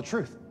can just tell the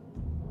truth.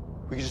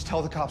 We can just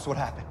tell the cops what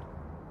happened.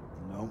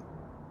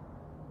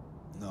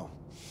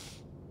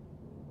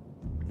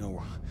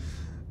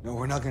 No,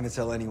 we're not gonna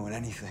tell anyone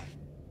anything.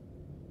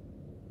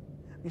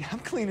 I mean, I'm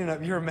cleaning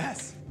up your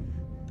mess.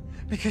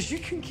 Because you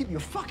couldn't keep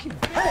your fucking...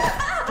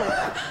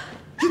 Hey!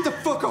 Get the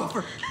fuck off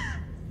her!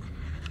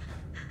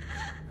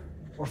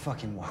 Or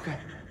fucking walk.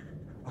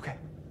 Okay.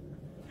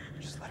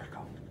 Just let her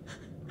go.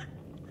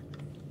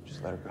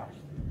 Just let her go.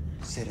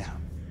 Sit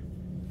down.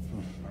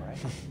 All right?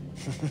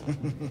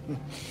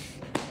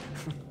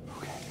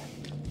 Okay.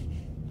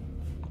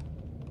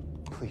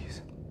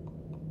 Please.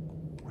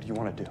 What do you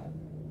want to do?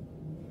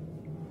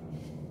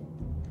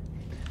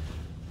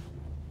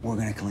 We're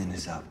gonna clean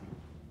this up.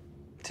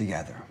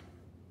 Together.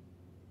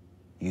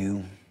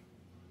 You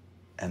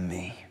and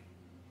me.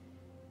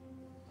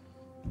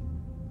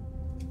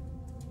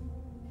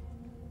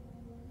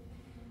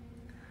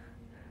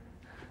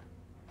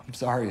 I'm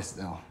sorry,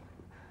 Estelle.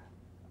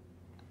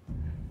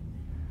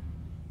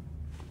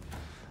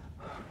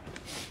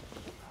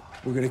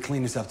 We're gonna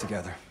clean this up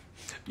together.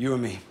 You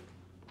and me.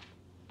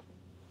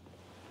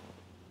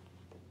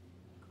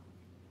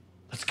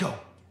 Let's go.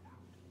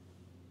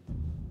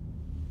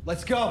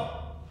 Let's go.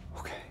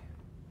 Okay.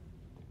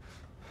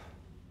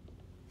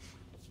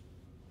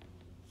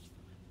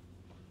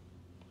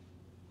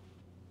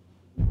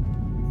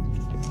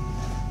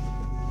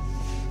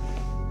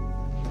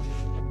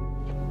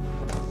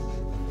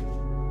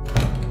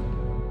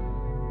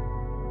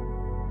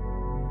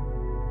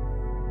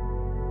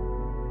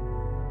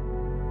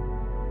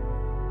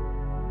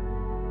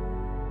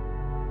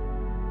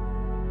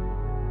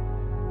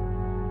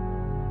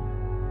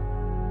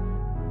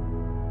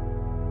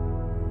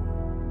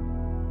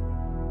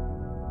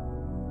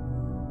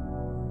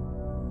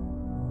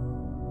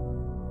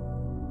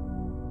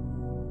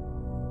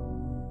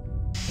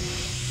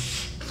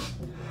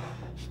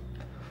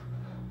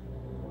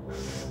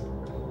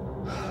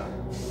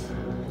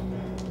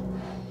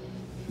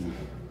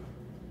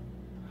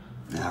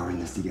 Now we're in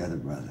this together,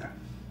 brother.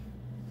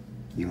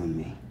 You and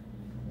me.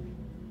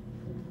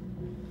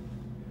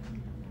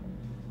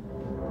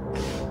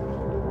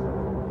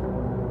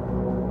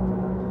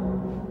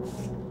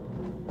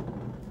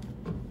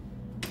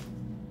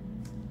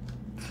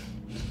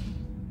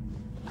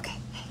 Okay,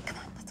 hey, come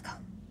on, let's go.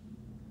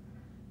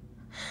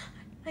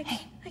 I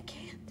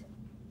can't.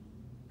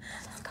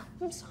 Let's go.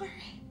 I'm sorry.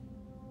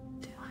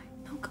 Do I?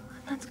 No, come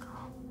on, let's go.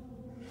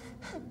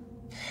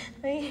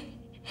 I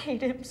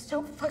hate him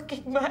so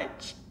fucking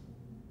much.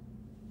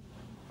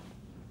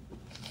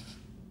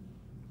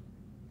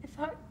 I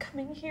thought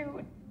coming here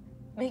would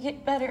make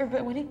it better,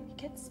 but when he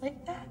gets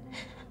like that,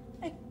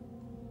 I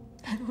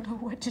don't know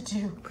what to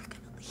do. We're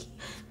gonna leave.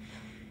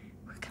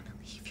 We're gonna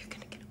leave. You're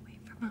gonna get away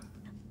from him.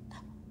 No.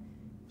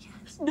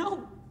 Yes.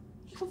 No.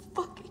 He will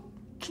fucking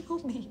kill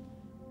me.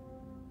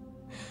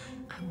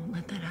 I won't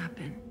let that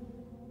happen.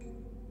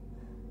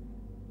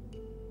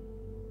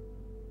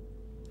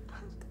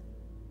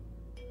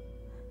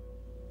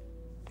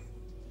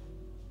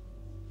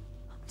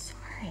 I'm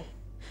sorry.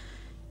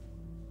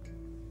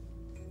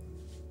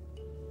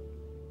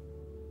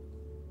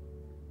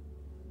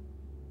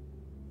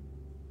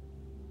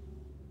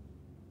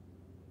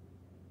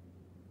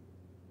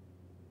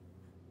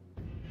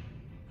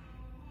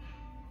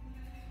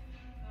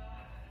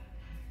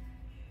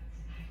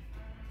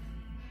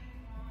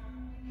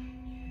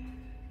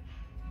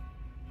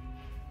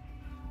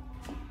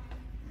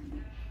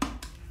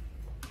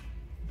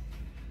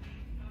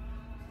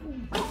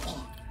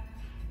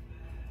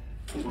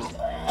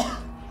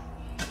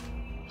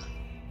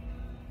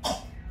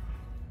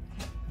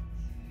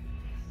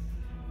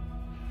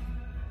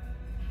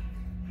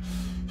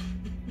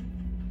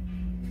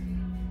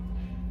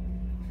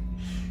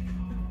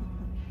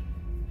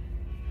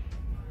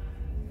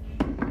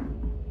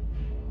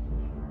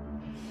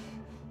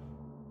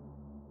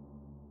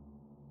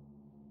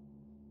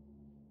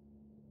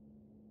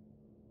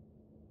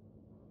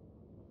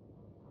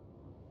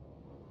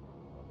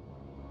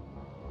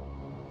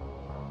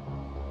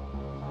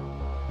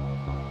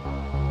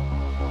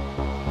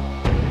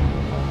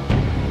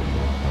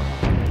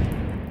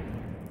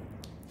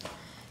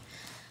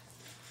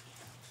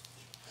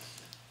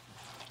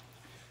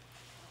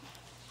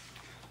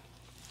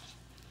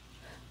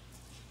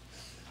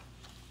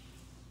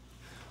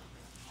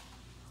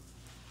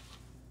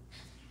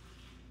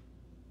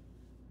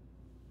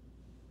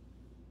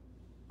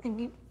 I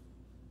need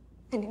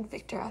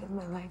Victor out of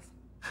my life.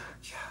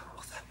 Yeah,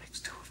 well, that makes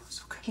two of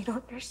us, okay? You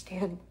don't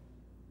understand.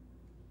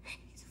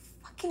 He's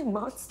a fucking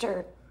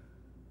monster.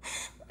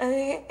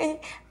 I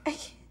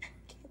can't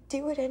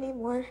do it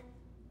anymore.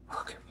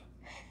 Look at me.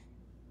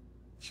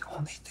 The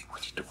only thing we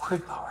need to worry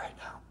about right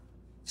now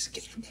is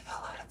getting the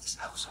hell out of this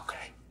house,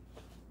 okay?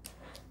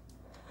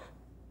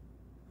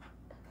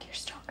 You're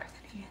stronger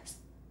than he is.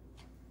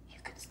 You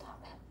can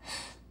stop him.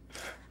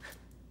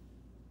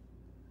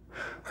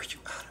 Are you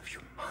out of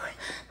your mind?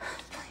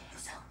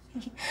 Please help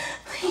me.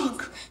 Please.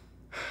 Look,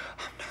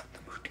 I'm not in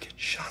the mood to get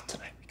shot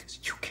tonight because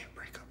you can't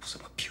break up with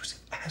some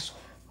abusive asshole.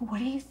 What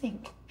do you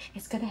think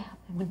is gonna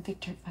happen when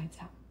Victor finds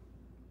out?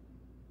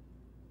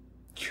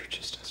 You're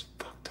just as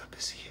fucked up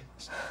as he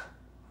is.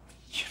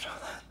 You know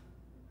that?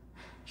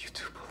 You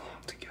two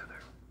belong together.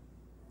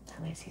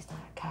 At least he's not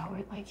a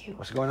coward like you.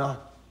 What's going on?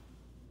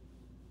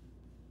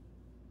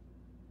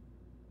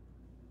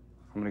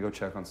 I'm gonna go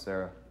check on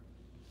Sarah,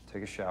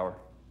 take a shower,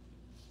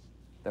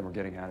 then we're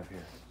getting out of here.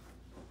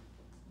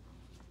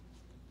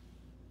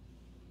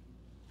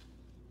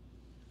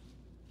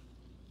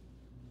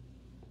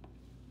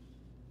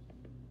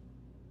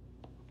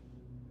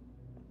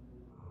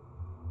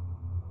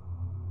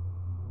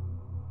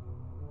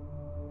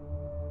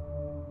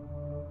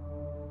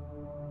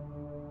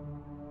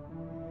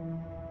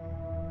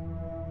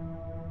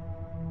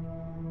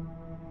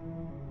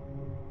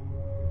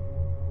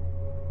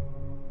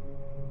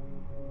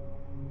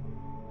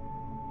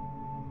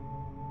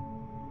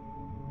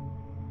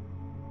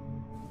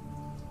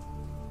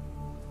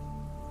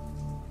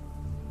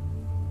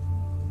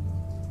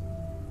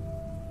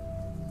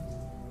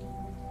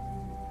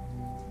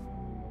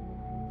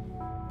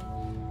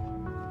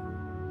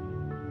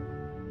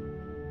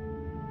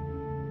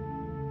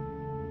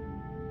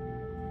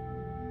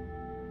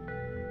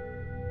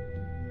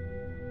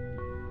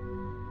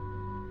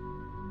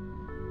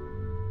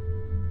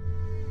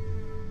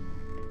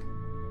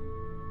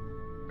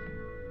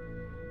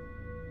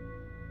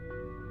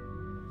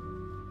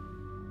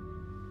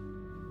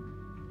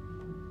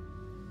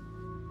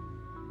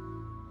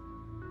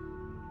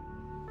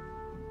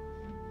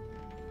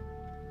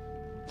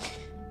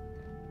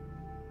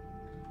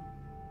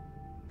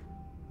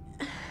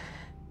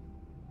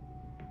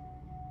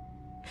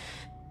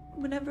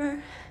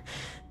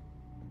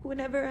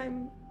 Whenever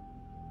I'm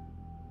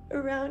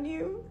around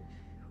you,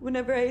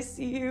 whenever I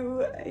see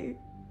you,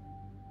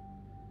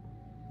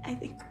 I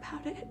think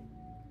about it.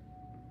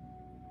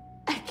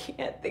 I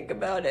can't think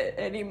about it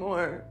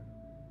anymore.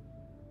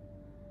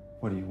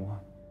 What do you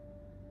want?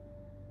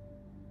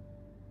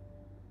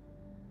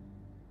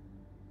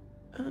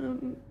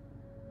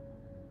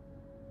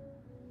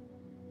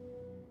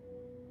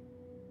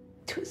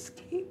 To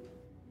escape.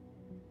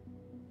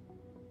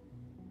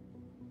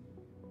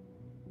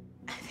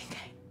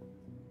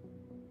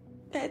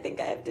 I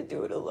think I have to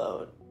do it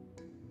alone.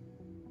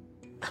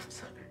 I'm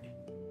sorry.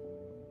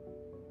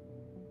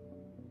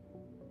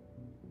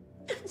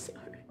 I'm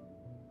sorry.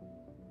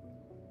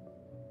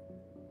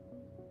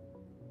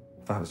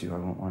 If I was you, I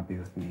wouldn't want to be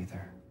with me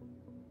either.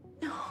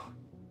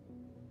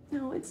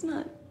 No, it's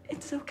not.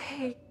 It's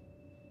okay.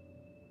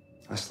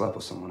 I slept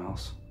with someone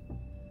else.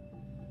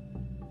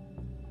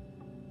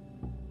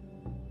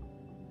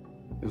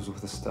 It was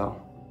with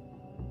Estelle.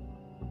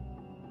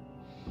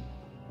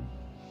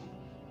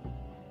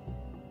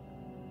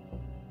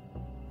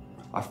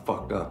 I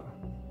fucked up.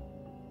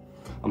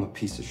 I'm a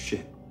piece of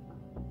shit.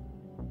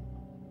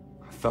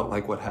 I felt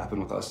like what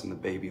happened with us and the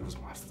baby was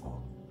my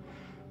fault.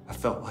 I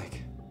felt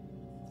like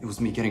it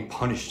was me getting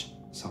punished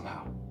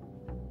somehow.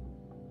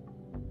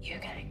 You're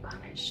getting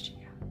punished.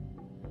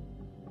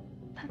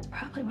 That's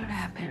probably what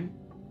happened.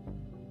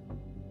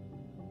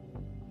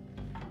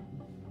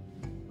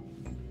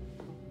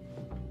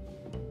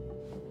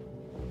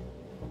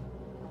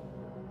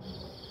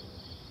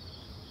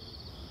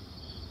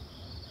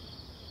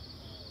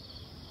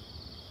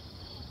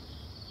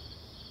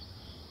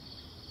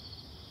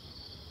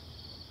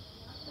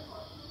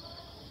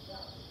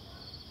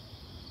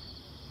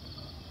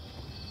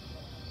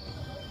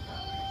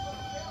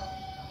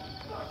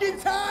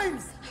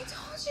 Times! I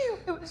told you!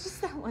 It was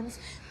just that once.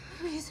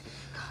 Please,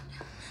 calm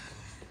down.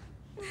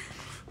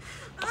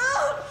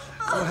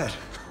 Go ahead.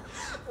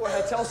 Go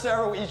ahead, tell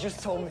Sarah what you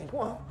just told me. Go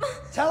on.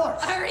 Tell her!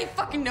 I already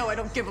fucking know I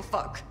don't give a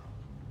fuck.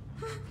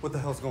 What the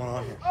hell's going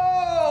on here?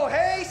 Oh,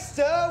 hey,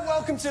 sir.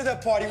 Welcome to the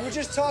party. We were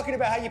just talking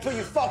about how you put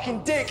your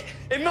fucking dick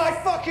in my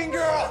fucking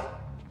girl!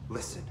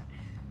 Listen,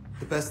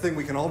 the best thing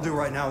we can all do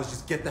right now is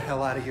just get the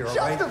hell out of here, all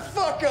right? Shut the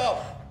fuck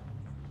up!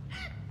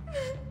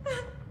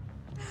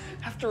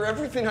 After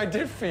everything I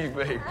did for you,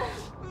 babe.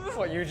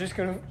 What, you're just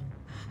gonna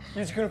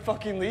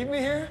fucking leave me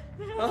here?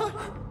 Huh?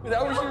 Is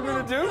that what you're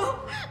gonna do?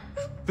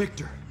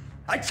 Victor.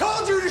 I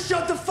told you to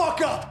shut the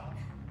fuck up!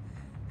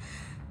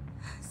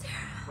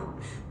 Sarah,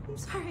 I'm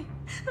sorry.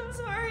 I'm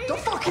sorry.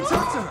 Don't fucking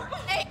talk to her!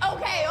 Hey,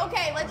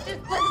 okay, let's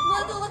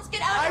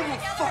get out of I here will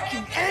together.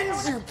 fucking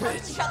end you, Touch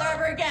bitch! each other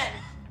ever again.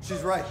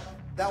 She's right.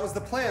 That was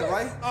the plan,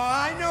 right? Oh,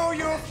 I know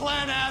your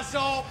plan,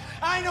 asshole!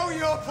 I know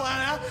your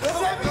plan,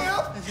 Set me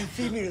up and then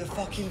feed me to the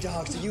fucking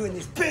dogs so you and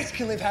this bitch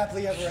can live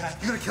happily ever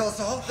after. You're gonna kill us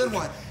all? Then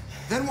what?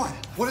 Then what?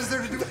 What is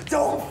there to do?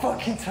 Don't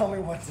fucking tell me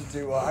what to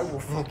do. I will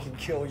fucking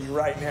kill you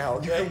right now,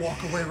 okay? You can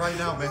walk away right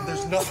now, man.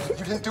 There's nothing.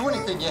 You didn't do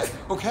anything yet,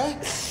 okay?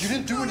 You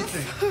didn't do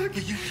anything.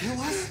 Did you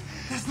kill us?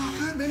 That's not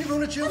good, man. You're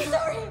going to jail. I'm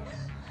sorry. I'm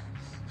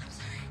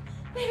sorry.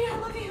 Maybe I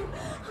love you.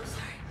 I'm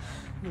sorry.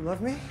 You love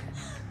me?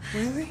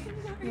 Really?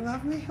 You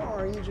love me? Or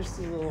are you just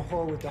a little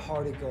whore with the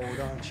heart of gold,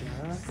 aren't you,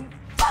 huh?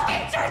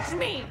 Fucking touch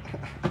me!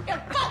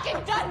 You're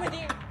fucking done with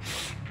you!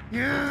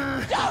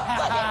 Yeah! Don't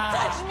fucking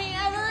touch me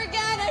ever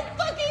again! I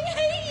fucking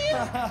hate you!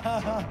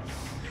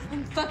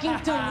 I'm fucking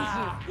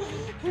done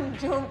with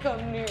you. Don't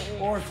come near me.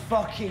 Or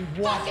fucking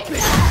what? Fucking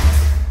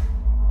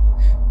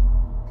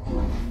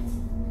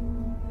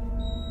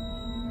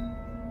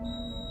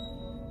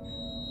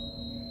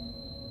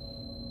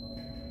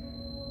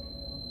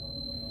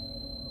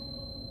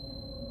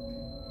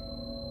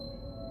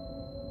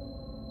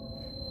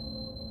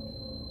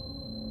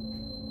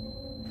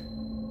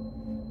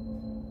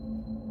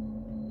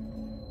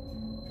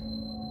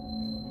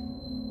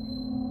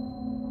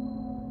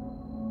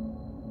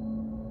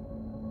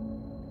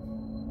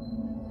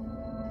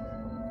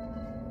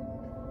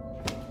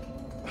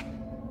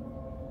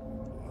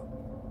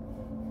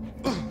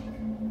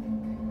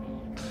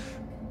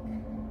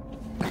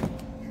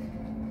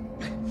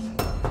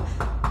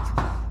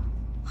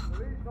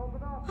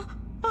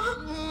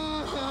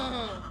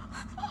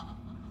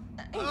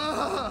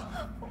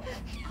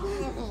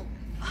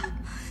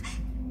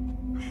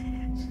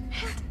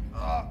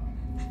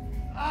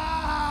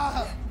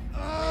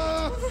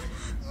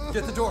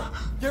Get the door.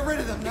 Get rid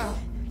of them now.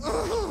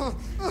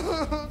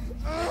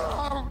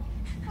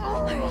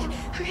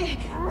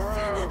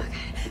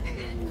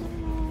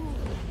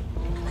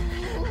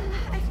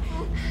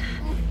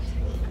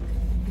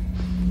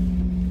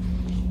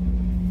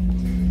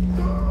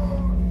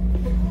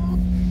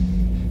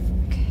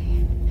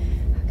 Okay.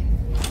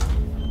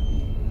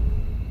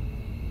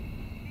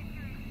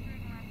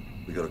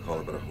 We got a call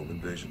about a home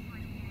invasion.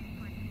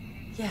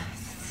 Yeah,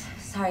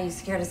 sorry, you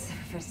scared us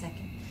for a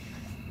second.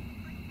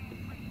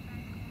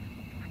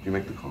 Did you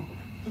make the call?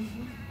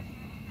 Mm-hmm.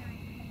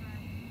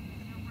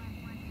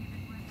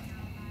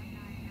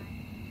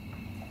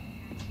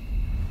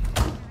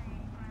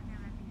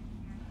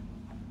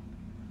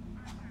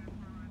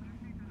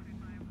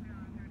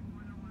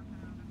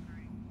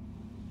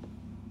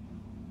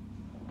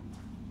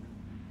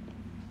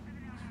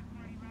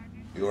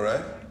 You all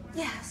right?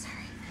 Yeah, sorry.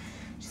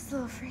 Just a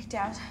little freaked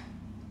out.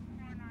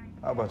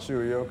 How about you?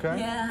 Are you okay?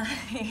 Yeah,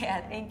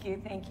 yeah, thank you,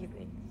 thank you,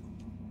 thank you.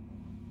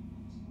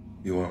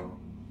 You are?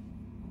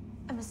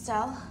 I'm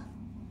Estelle.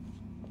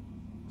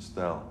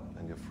 Estelle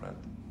and your friend.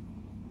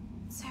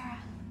 Sarah.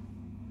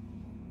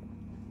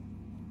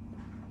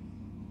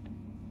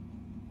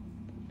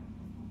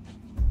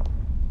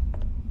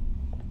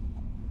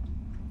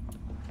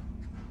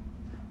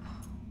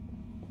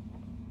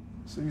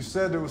 So you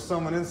said there was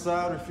someone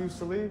inside refused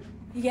to leave?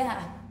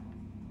 Yeah,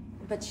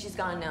 but she's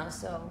gone now,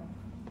 so.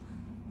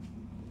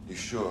 You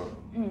sure?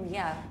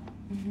 Yeah.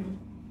 Mm-hmm.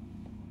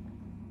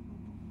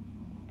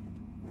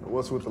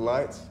 What's with the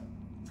lights?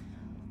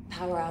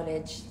 Power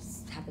outage.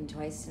 It's happened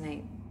twice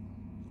tonight.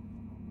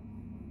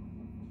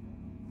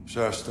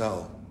 Sheriff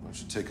Estelle, why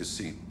don't you take a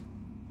seat?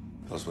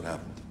 Tell us what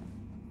happened.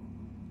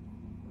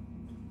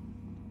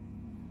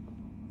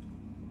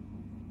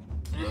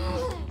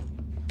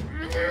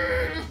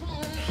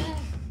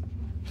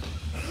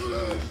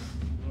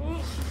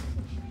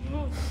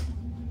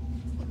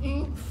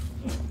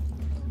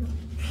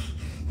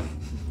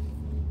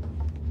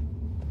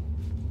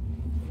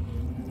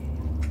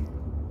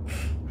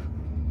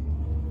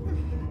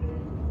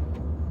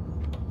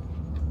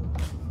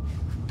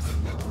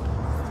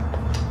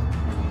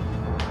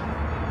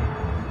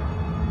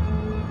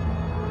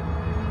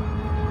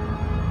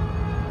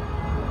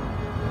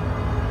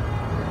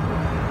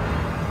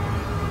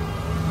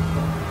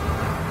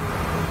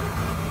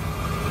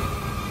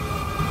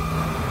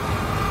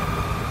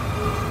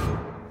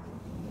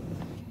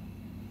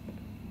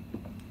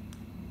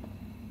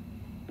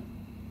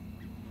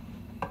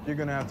 You're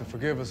gonna have to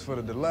forgive us for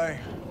the delay.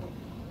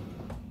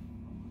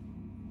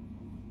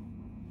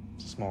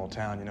 It's a small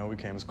town, you know, we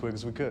came as quick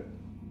as we could.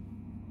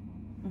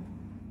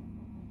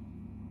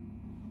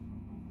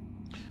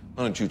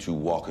 Why don't you two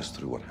walk us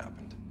through what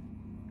happened?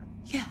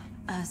 Yeah,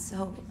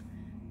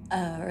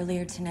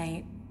 earlier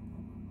tonight,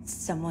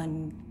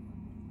 someone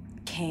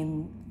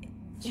came.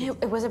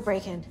 It was a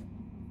break-in.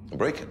 A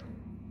break-in?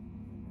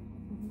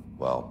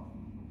 Well,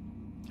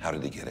 how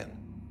did he get in?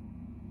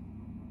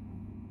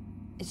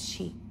 It's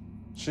she.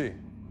 She?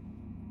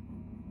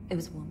 It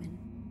was a woman.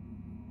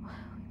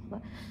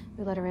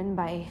 We let her in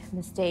by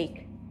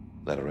mistake.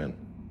 Let her in?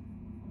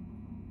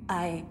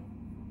 I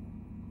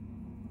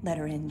let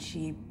her in.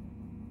 She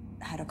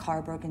had a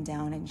car broken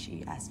down and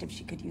she asked if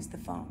she could use the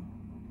phone.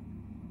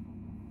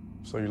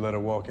 So you let her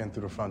walk in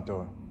through the front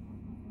door?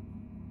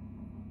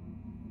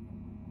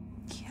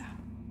 Yeah.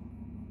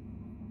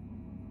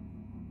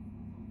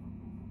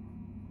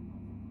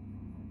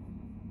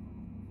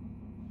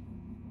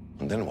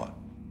 then what?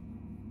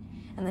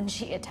 And then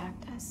she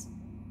attacked us.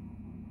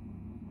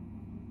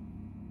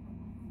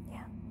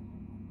 Yeah.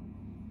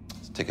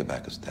 Let's take it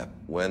back a step.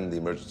 When the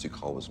emergency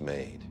call was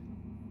made,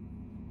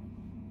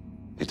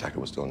 the attacker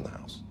was still in the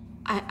house.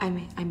 I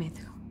made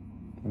the call.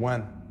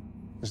 When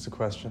is the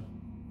question?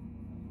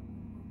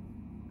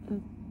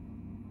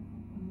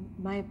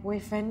 My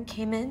boyfriend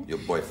came in. Your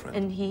boyfriend?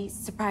 And he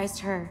surprised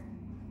her.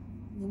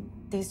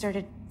 They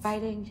started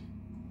fighting.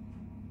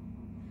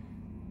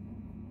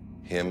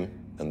 Him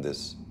and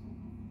this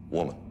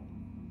woman?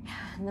 Yeah,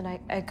 and then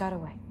I got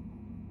away.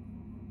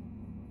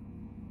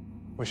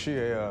 Was she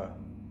a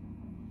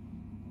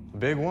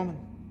big woman?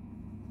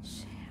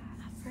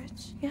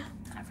 Average? Yeah,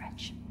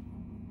 average.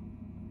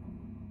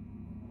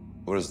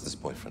 Where is this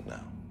boyfriend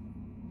now?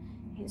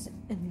 He's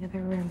in the other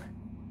room.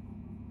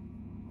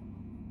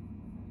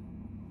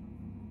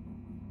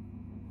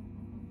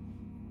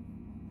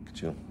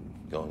 Could you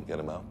go and get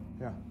him out?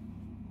 Yeah.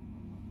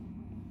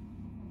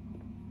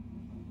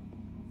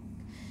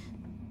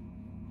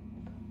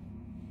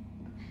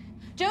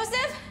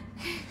 Joseph,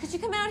 could you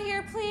come out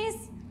here,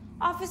 please?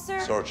 Officer.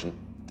 Sergeant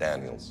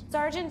Daniels.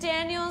 Sergeant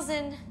Daniels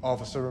and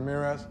Officer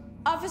Ramirez?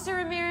 Officer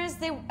Ramirez,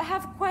 they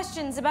have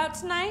questions about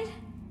tonight.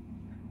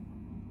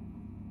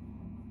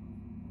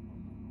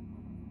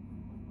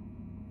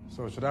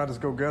 So should I just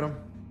go get him?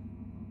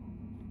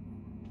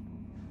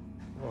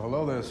 Well,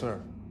 hello there, sir.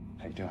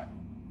 How you doing?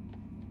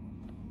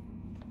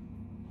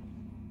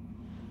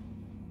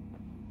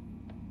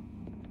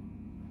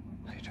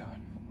 How you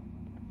doing?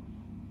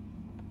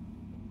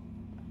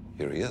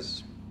 Here he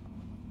is.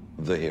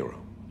 The hero.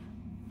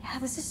 Yeah,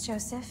 this is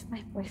Joseph,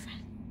 my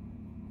boyfriend.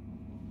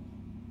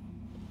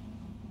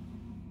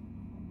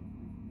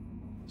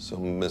 So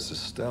Mrs.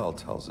 Stell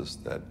tells us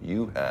that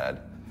you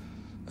had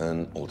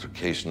an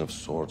altercation of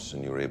sorts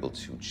and you were able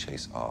to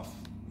chase off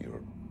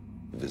your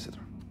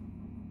visitor.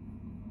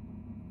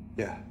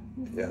 Yeah,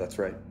 that's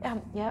right.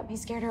 Yeah, he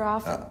scared her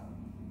off.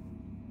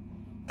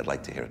 I'd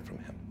like to hear it from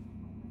him.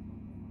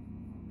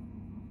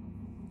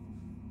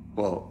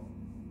 Well,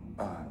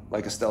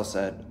 like Estelle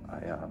said,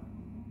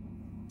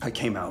 I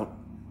came out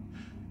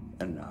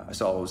and I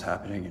saw what was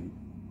happening and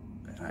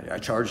I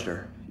charged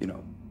her. You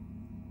know,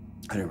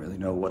 I didn't really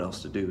know what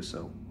else to do,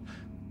 so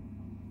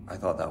I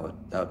thought that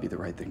would be the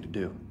right thing to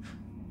do.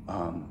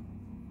 And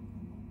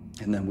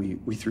then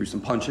we threw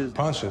some punches.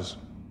 Punches?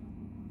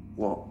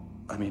 Well,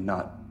 I mean,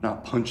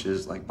 not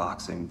punches like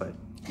boxing, but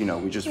you know,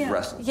 we just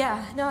wrestled.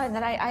 Yeah, no, and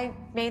then I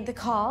made the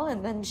call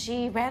and then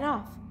she ran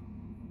off.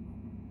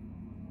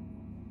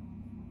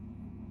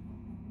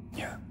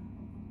 Yeah.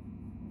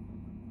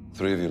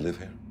 Three of you live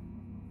here?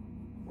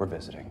 We're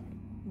visiting.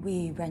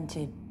 We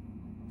rented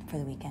for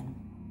the weekend.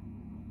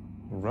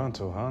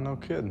 Rental, huh? No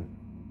kidding.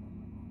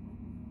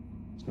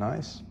 It's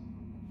nice.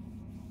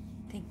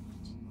 Thanks.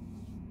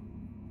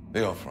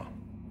 Where are you from?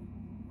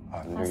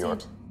 New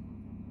York.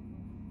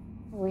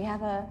 We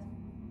have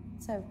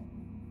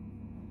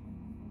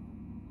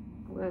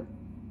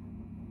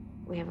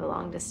we have a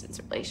long distance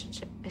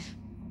relationship.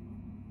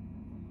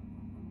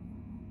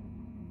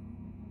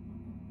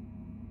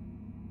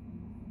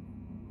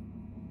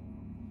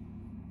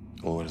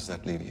 Well, where does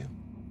that leave you?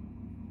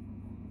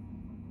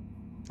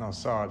 Oh,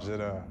 Sarge,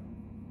 you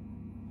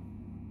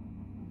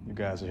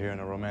guys are here in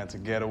a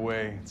romantic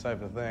getaway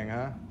type of thing,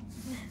 huh?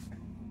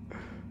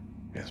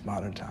 It's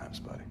modern times,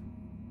 buddy.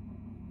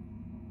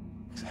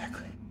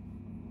 Exactly.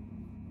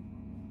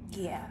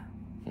 Yeah.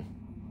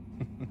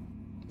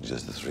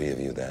 Just the three of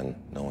you then,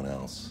 no one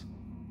else?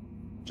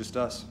 Just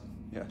us.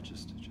 Yeah,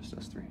 just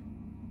us three.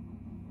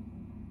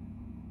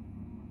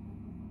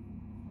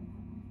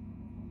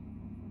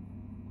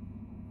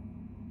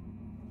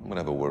 I'm gonna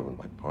have a word with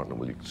my partner.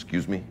 Will you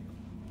excuse me?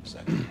 A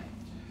second.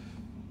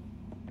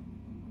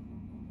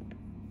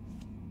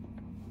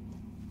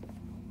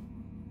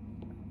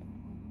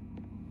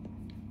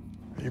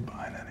 Are you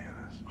buying any of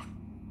this?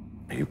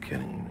 Are you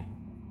kidding me?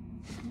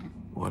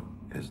 What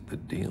is the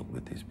deal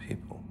with these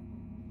people?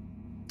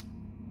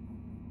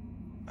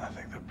 I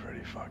think they're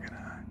pretty fucking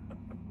high.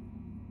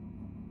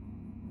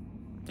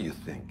 You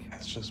think?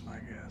 That's just my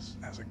guess,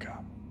 as a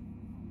cop.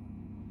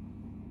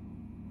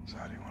 So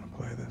how do you want to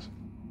play this?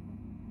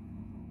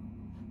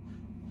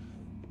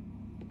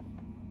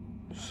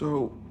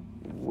 So,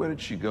 where did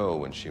she go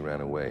when she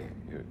ran away,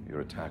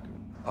 your attacker?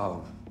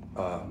 Oh,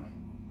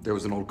 there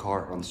was an old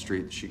car on the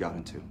street that she got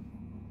into.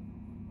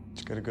 Did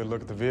you get a good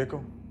look at the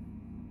vehicle?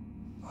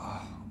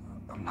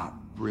 I'm not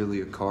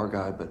really a car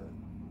guy, but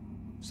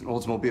it's an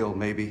Oldsmobile,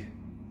 maybe.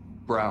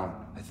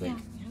 Brown, I think.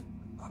 Yeah.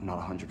 I'm not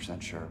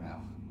 100% sure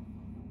now.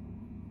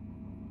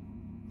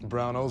 The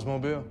brown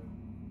Oldsmobile?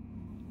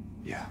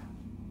 Yeah.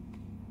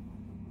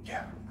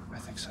 Yeah, I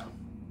think so.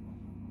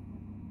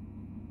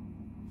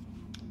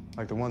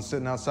 Like the one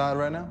sitting outside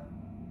right now?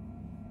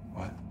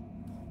 What?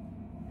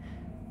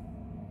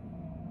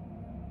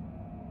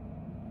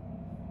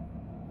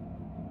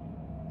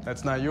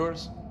 That's not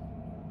yours?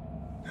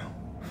 No.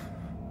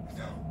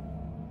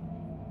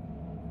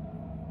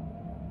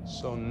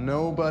 So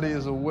nobody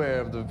is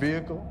aware of the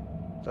vehicle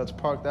that's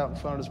parked out in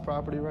front of this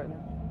property right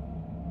now?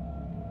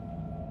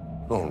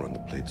 Don't run the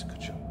plates,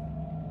 could you?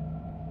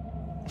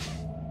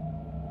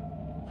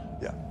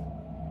 Yeah.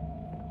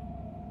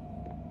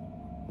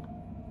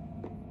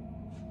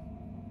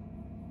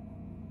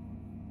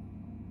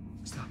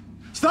 Stop!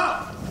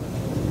 Stop!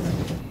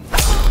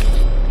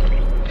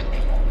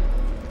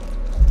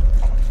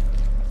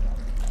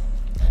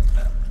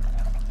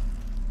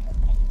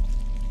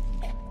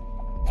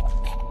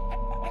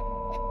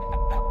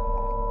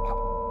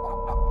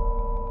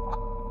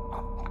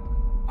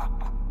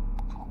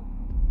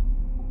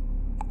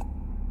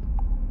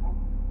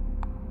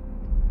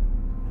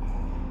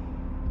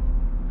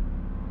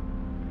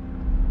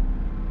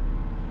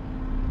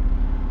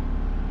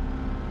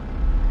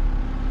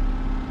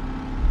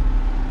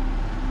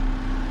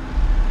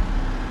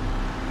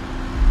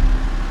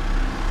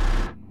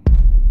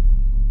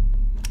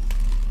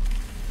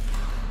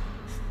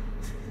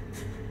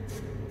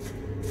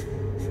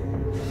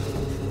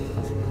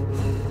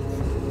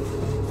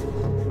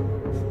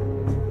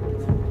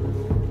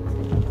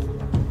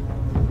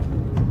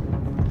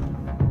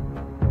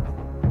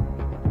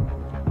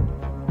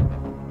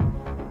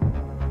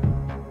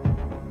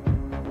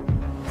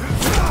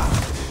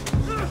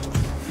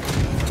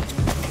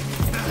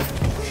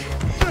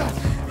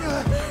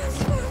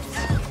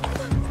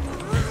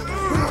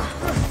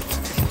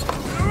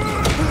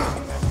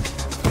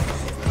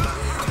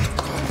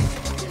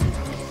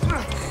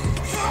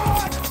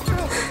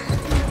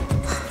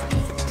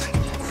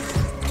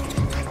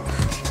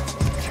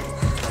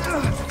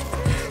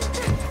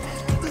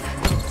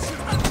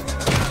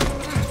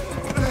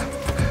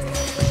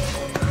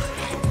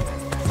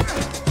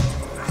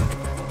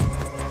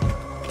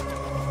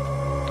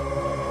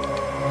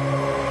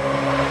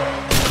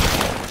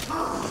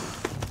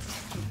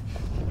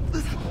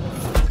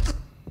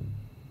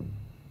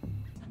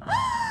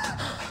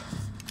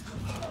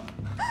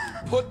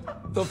 Put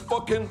the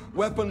fucking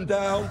weapon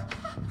down.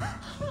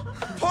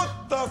 Put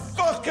the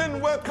fucking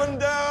weapon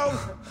down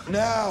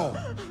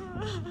now.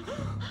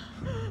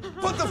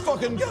 Put the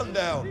fucking gun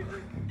down.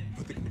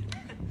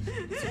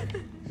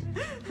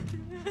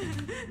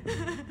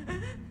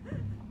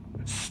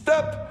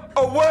 Step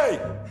away.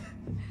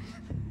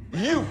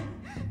 You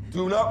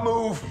do not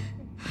move.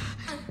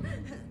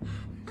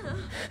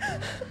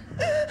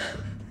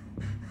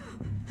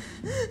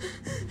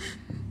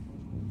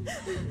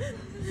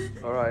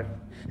 All right.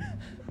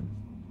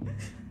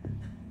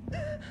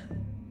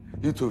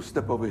 You two,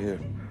 step over here.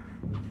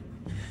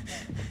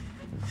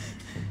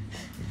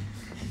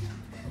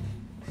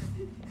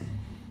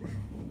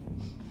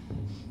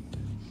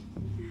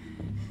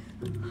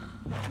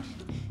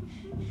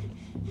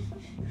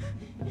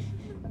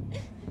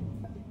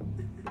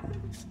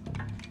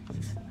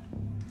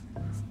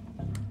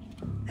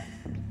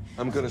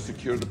 I'm gonna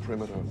secure the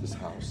perimeter of this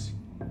house.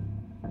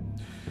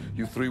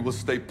 You three will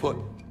stay put.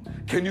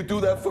 Can you do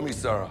that for me,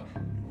 Sarah?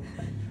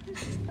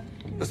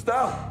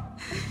 Estelle?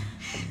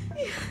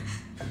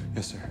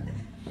 Yes, sir.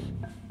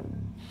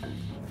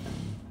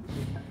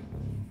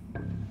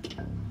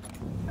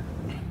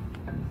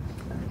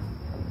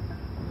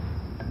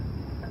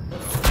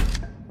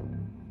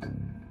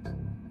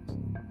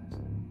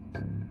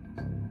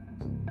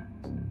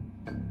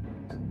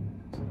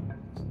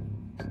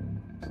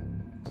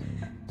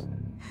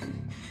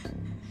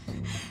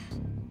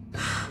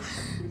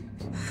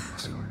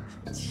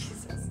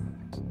 Jesus.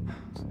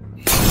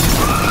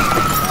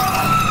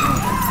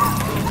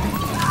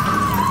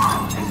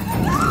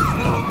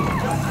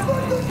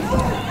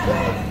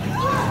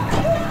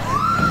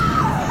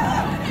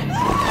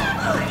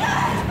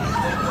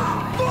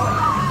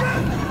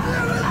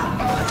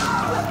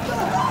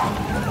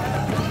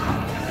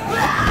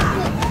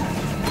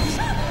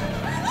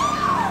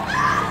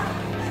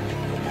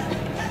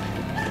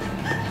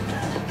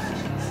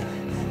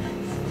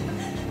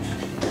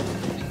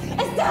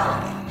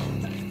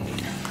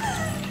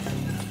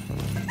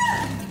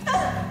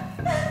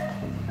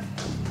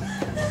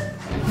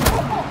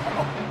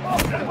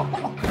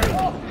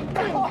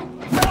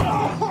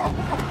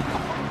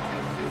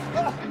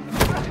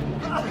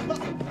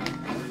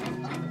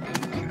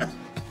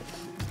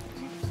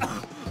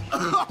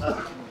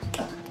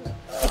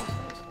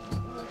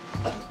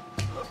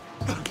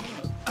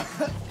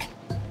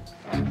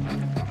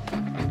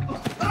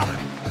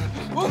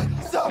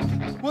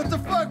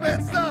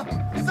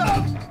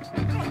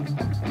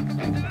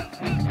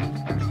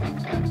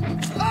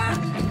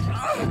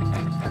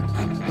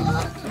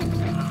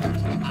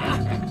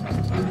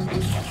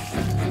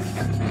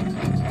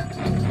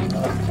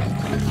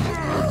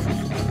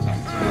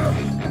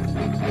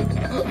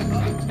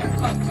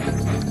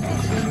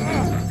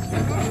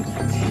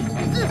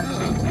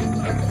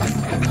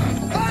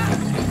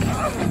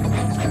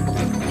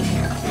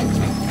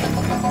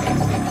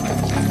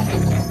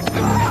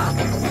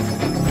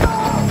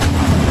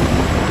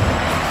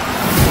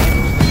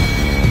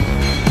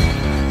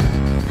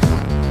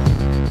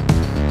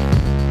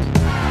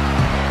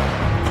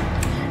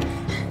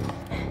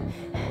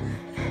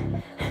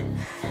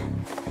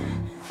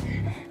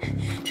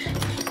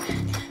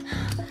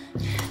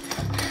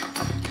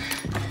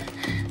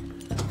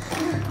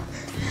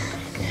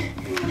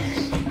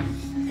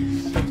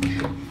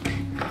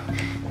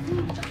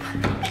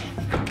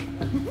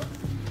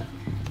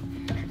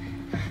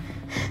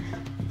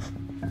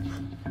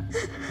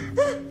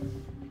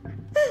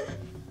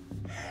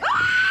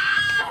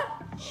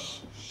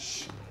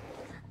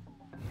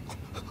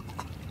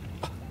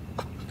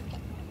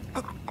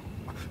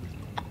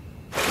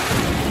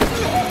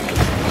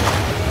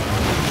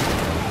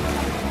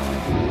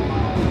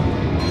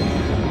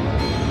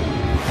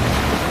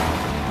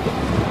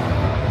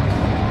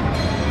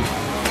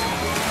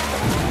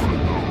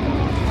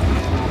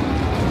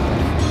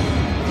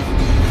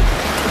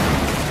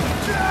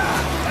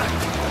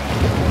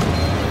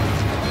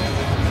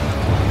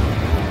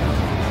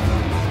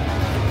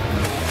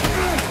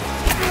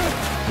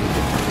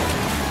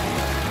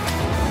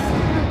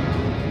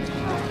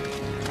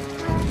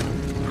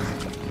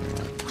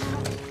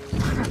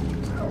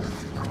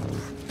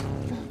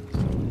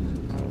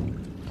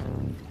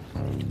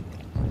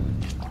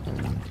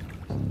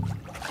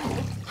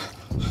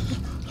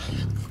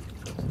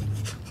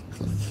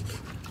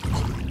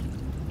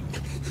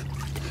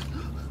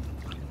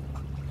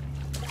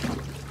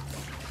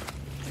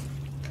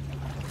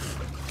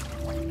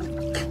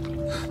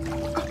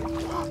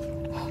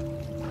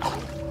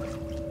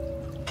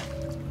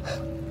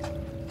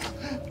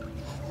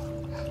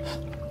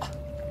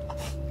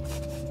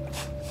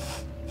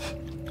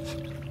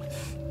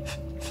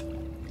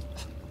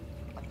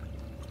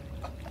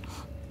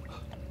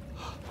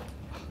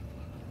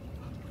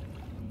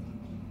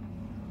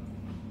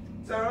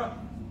 Sarah?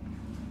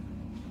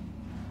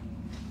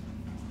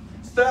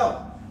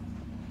 Stella?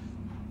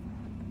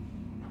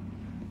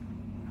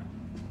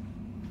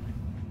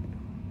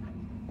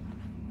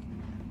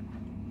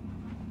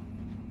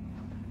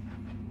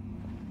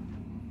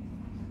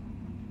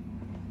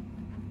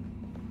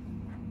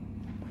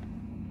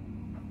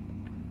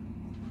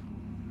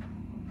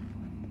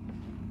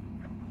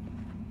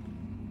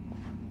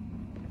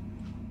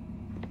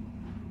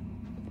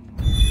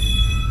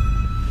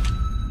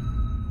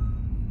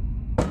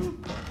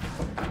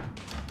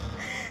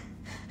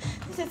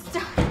 It's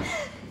done.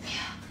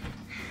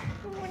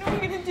 What are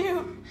we gonna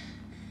do?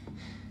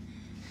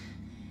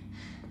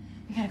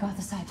 We gotta go out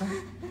the side door.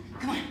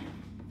 Come on.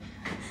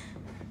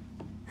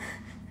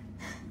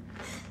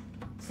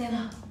 Stand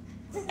up.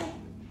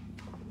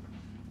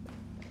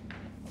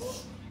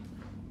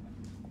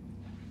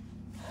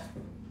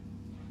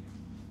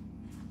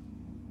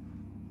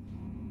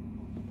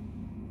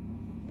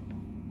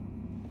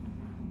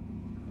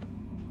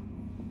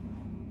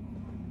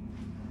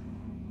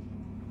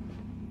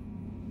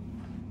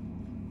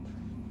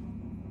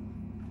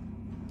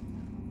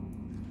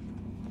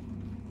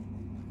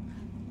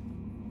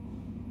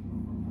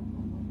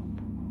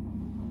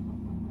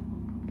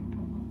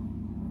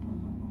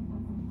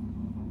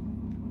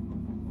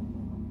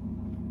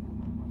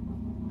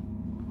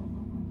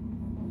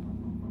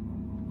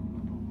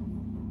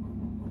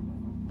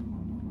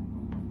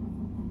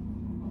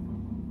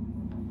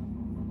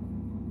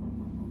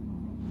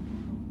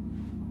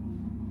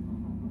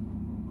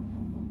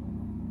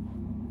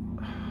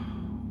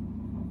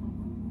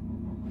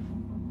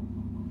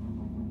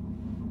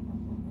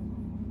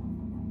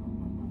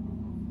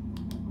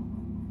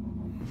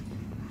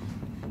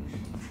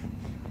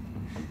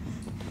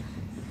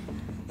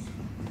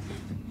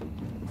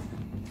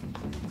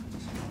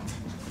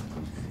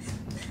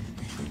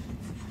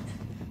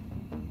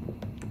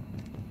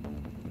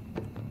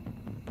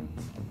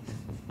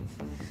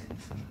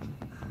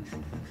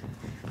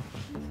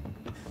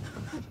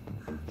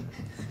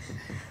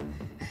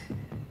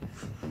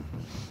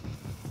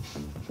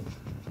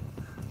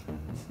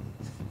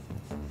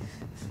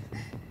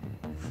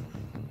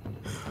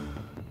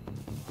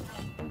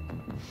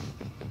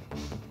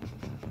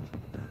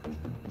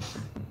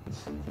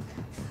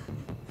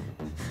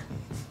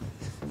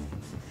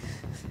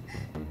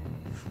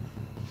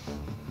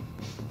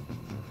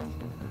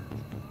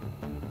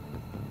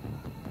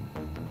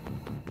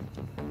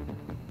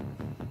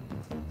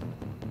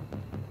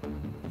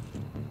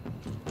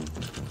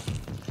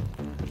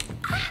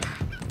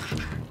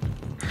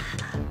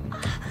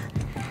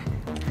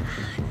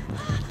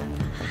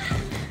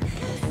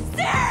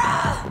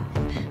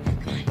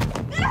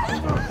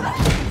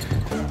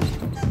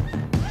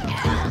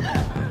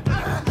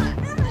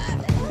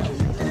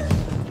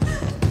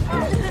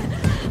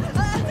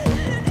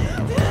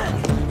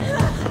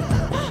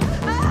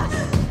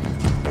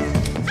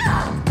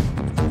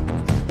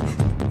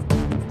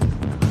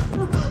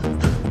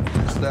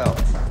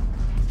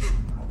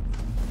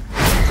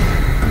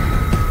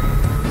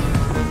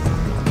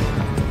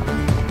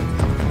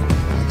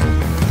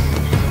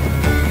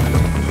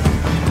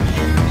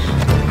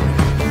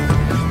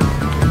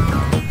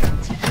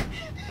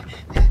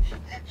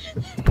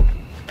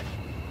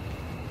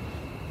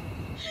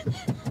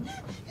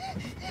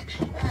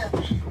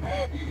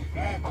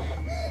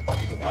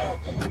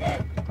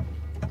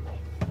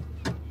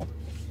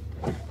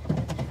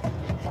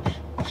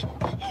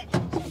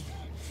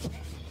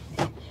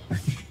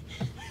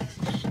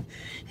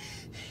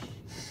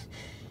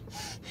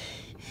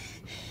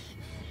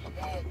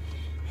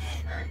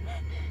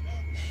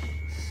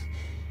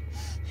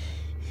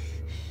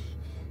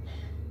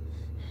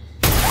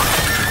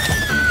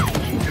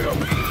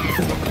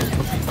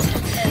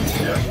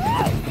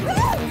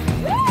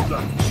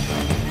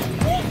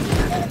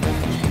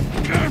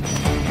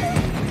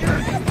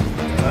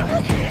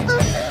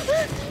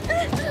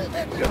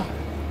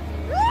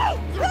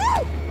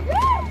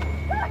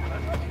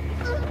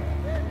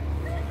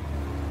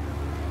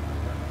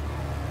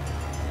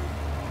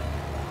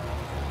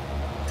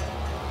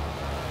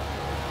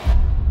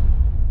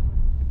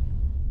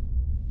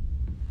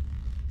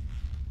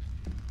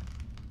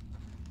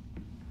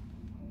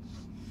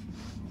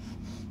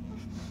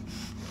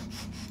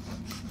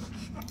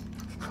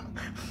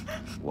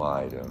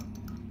 Wider.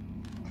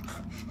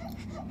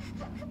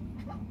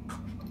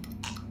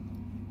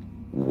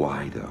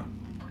 Wider.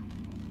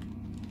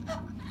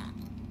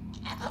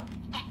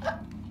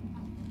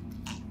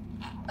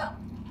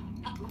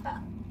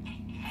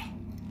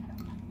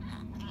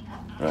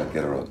 All right,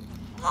 get her up.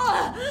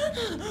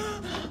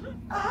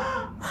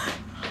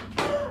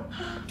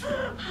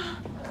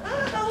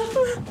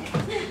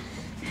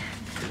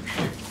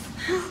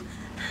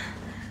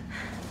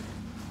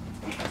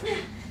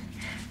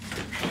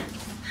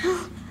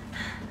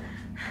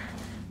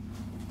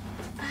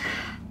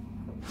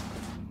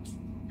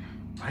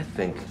 I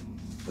think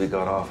we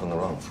got off on the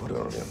wrong foot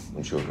earlier.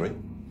 Wouldn't you agree?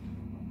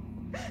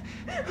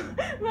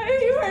 Why are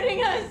you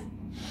hurting us?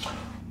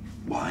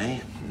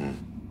 Why?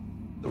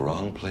 The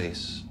wrong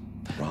place,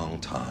 the wrong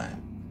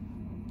time.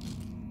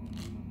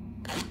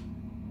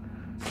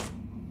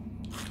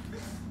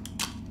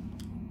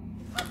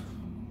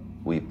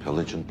 We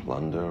pillage and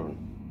plunder and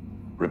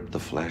rip the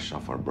flesh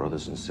off our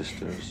brothers and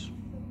sisters.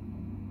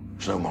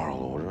 There's no moral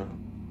order.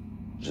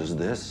 Just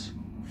this.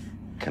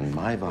 Can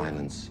my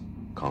violence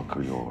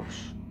conquer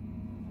yours?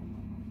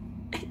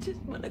 I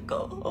just want to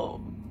go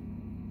home.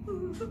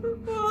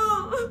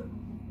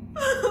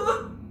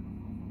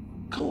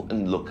 Go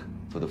and look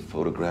for the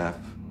photograph,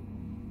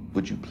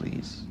 would you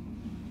please?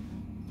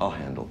 I'll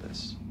handle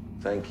this.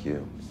 Thank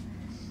you.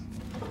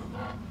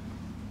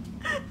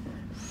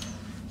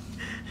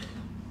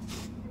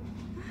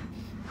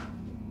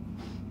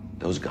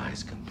 Those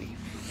guys can be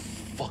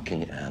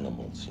fucking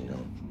animals, you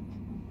know?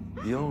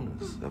 The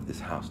owners of this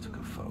house took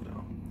a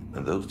photo,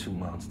 and those two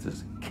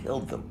monsters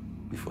killed them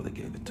before they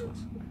gave it to us.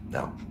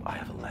 Now, I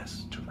have a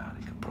less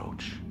dramatic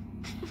approach.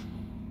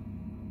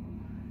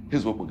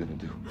 Here's what we're gonna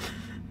do.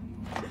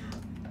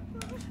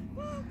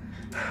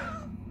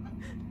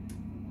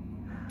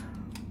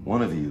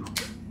 One of you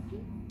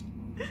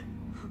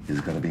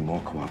is gonna be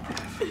more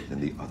cooperative than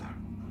the other.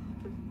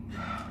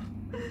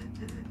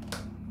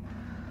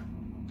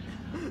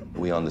 Are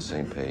we on the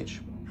same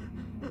page?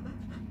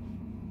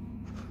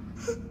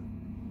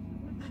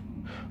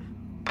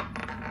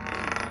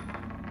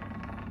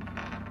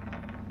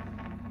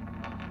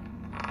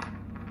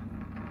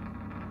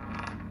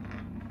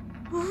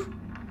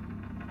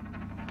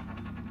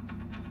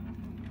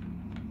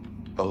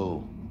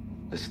 Oh,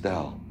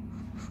 Estelle.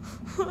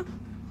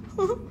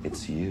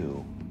 It's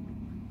you.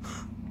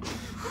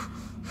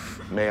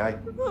 May I?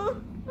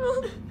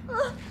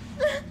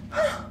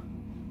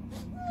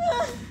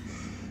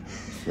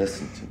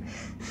 Listen to me.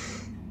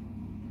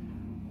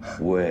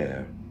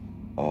 Where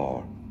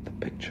are the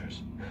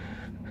pictures?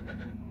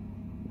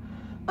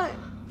 What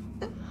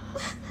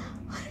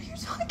are you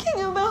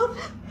talking about?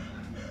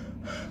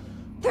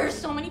 There's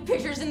so many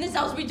pictures in this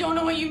house, we don't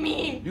know what you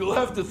mean. You'll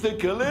have to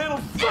think a little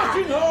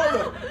fucking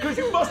harder, because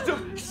you must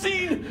have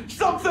seen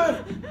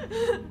something!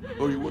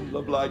 Or you wouldn't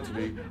have lied to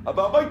me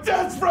about my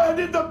dance friend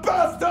in the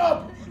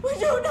bathtub! We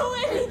don't know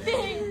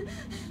anything!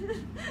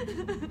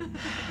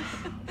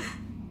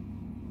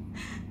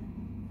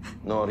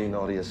 Naughty,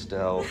 naughty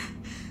Estelle.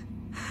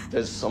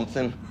 There's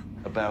something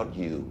about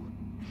you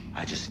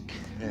I just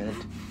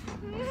can't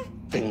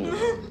finger.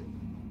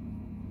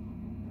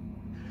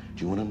 Do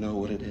you want to know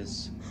what it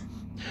is?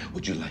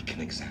 Would you like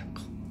an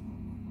example?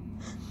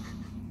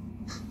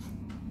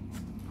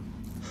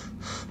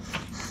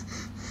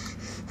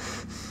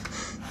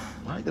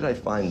 Why did I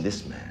find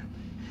this man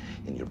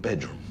in your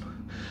bedroom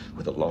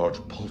with a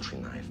large poultry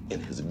knife in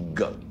his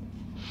gut?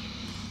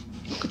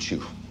 Look at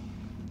you.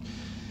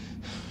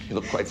 You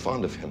look quite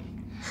fond of him.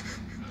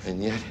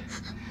 And yet,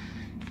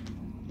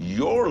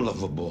 your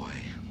lover boy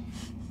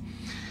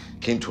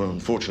came to an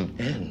unfortunate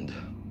end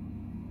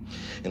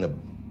in a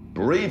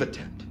brave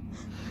attempt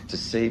to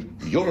save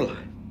your life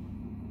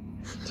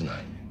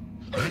tonight,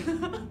 right?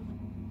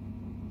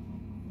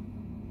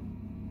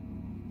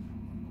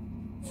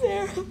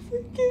 Sarah,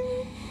 forgive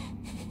me.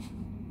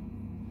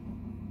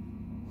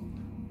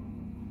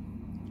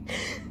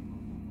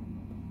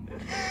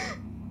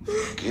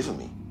 Forgive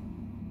me?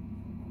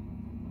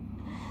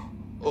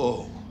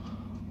 Oh.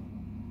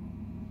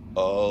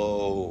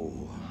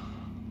 Oh.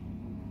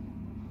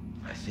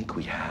 I think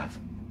we have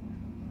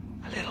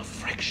a little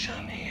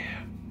friction here.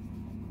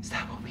 Is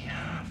that what we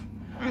have?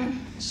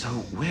 So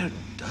where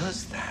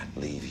does that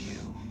leave you?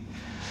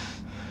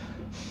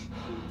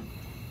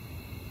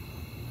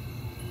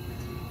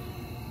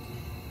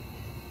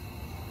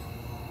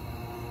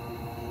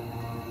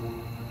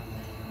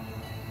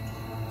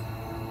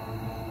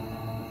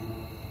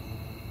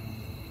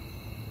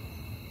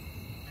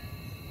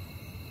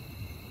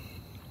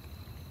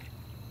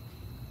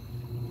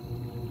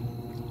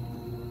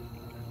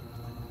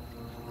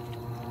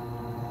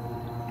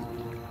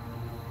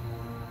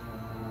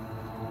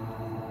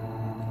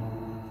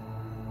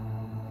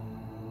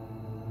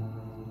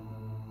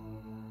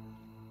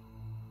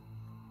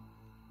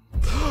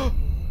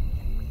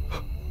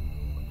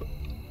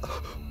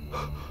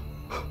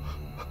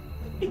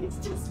 Please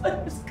just let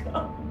us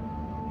go.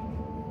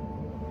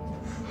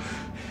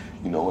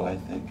 You know what I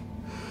think?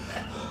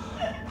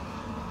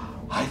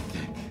 I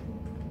think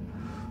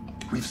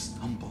we've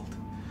stumbled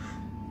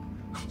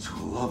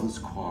brothers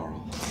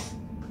quarrel.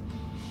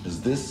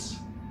 Has this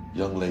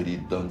young lady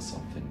done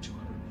something to her?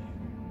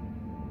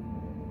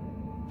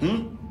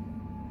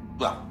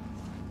 Well,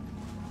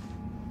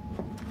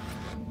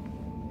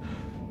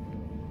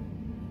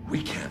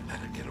 we can't let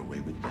her get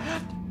away with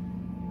that.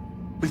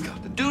 We've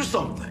got to do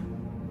something.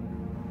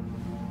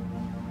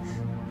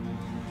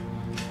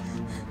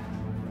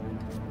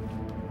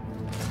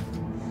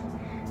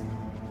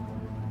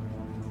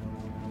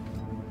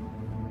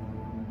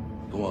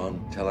 Go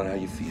on, tell her how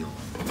you feel.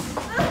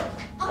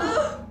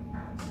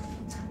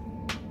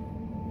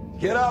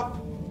 Get up!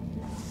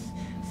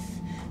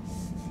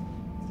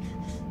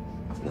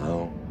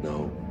 No,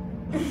 no,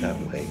 not that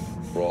way.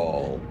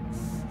 Crawl.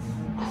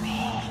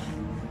 Crawl.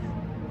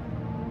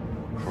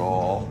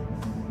 Crawl.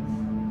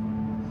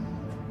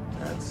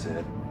 That's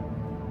it.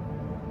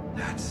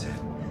 That's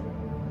it.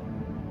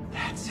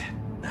 That's it.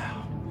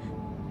 Now,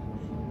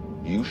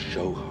 you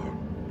show her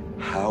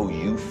how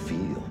you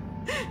feel.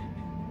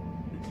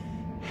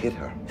 Hit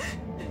her.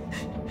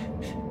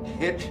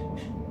 Hit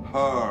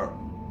her.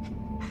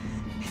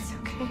 It's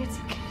okay, it's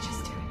okay.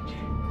 Just do it.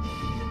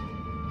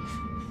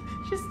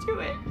 Just do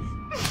it.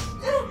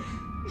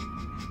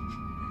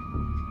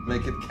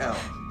 Make it count.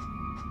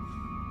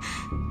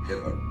 Hit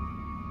her.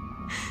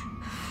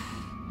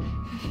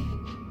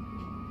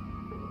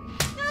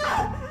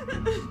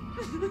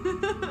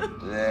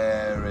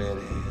 There it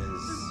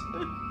is.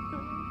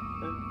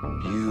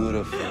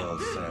 Beautiful,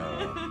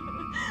 Sarah.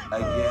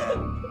 Again.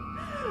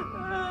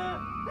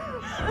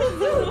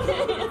 It's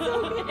okay, it's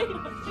okay.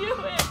 Just do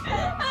it.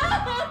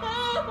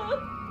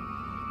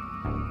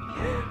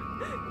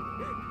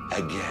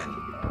 Again.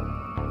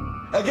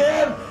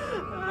 Again!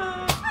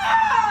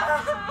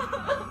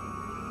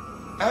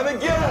 And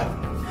again!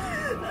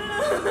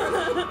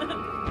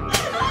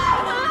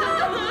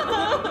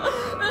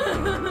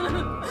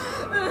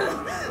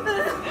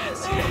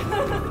 That's it.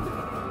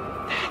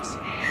 That's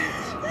it.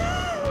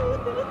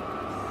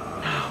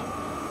 Now,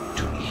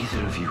 do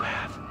either of you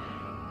have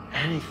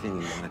anything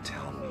you want to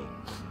tell me?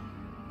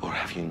 Or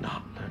have you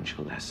not learned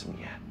your lesson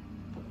yet?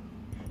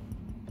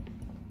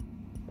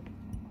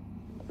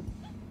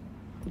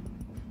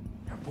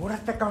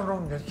 Apúrate,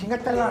 cabrón.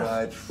 Chingatelas. All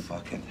right,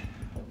 fuck it.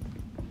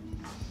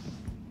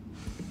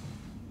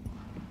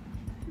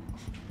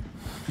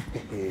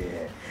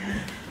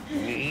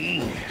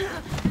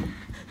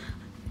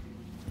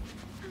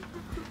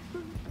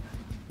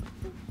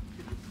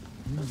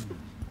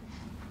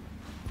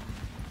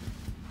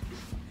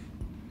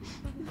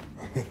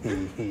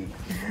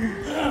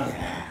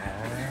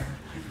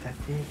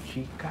 Quítate,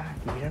 chica.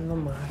 Mira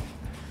nomás.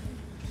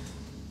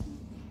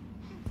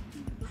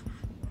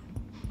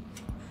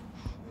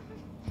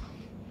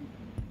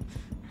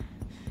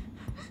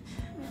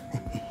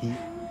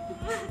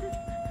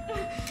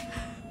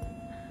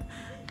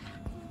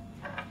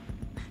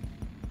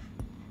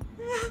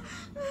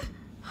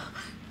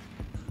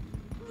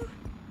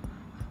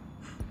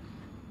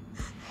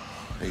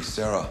 Hey,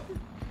 Sarah.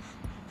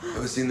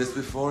 Ever seen this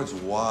before? It's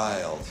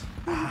wild.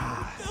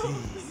 Ah, sí,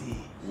 sí.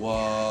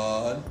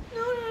 1,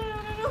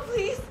 No,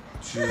 please.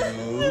 2.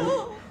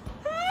 No.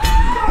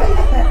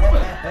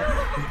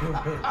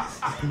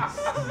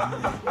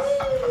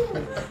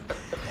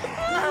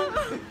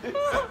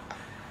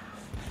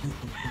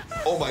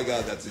 Oh my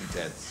God, that's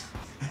intense.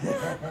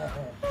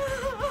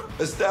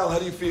 Estelle, how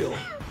do you feel?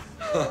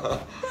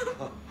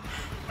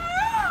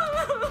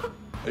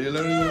 Are you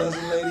learning your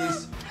lesson,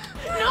 ladies?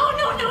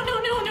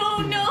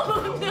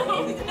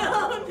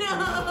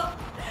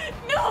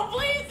 No,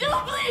 please, no,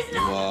 please,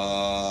 no.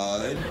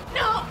 1.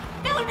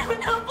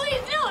 No,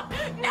 please, no.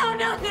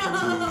 No.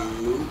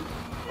 2.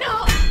 No.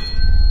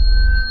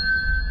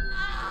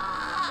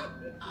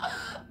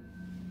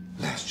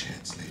 Last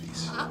chance,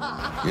 ladies.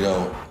 You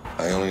know,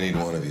 I only need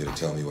one of you to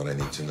tell me what I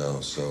need to know,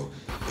 so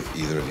if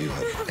either of you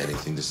have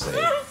anything to say,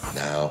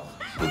 now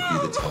would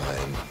be the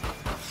time.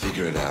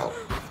 Figure it out.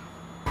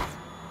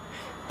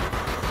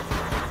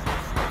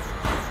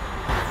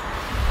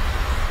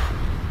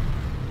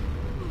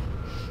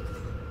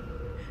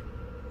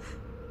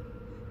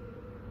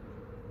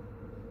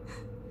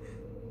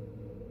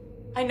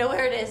 I know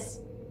where it is.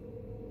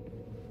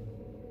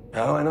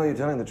 How do I know you're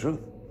telling the truth?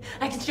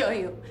 I can show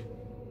you.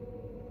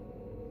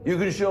 You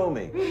can show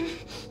me.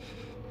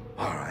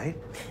 All right.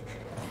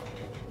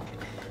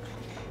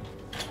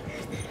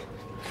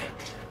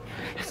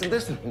 Isn't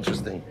this an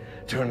interesting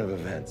turn of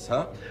events,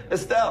 huh?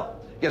 Estelle,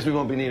 guess we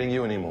won't be needing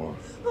you anymore.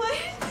 What?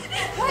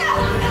 No,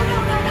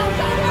 don't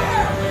hurt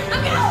her.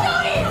 I'm gonna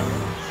show you.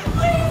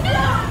 Please,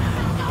 no.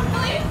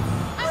 Please.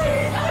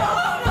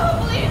 No,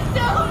 please,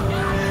 don't.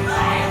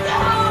 Please,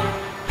 don't.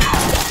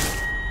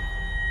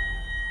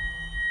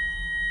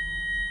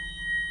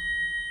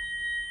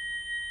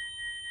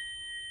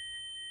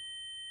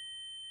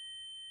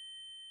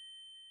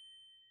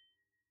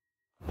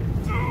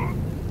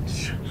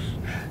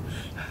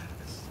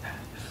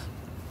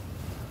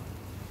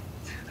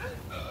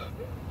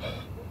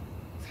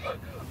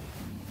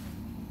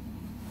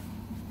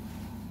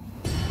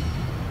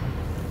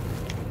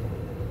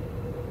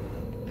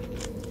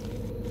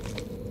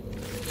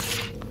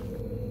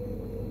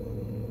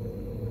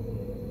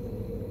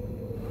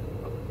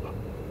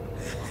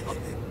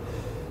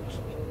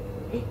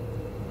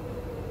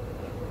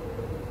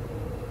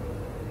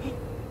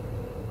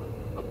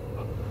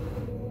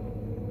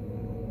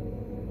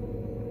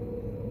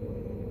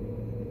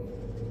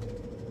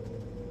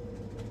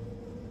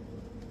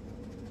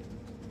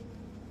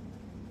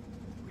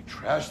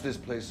 trashed this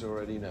place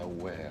already. Now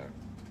where?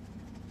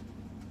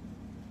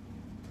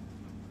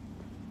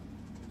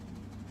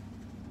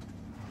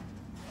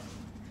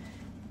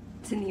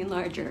 It's in the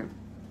enlarger.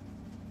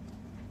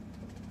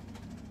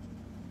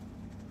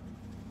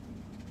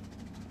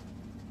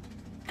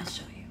 I'll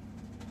show you.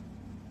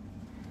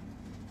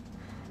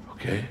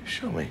 Okay,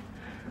 show me.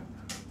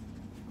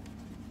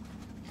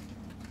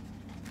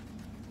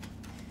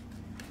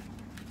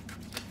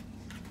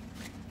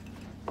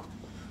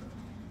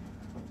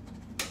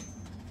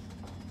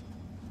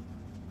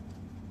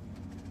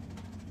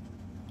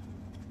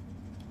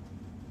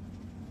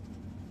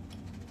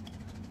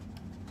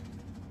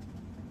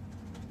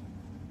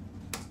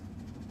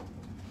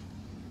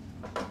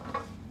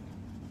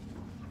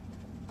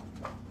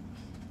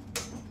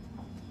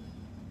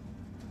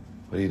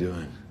 What are you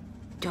doing?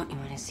 Don't you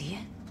want to see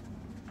it?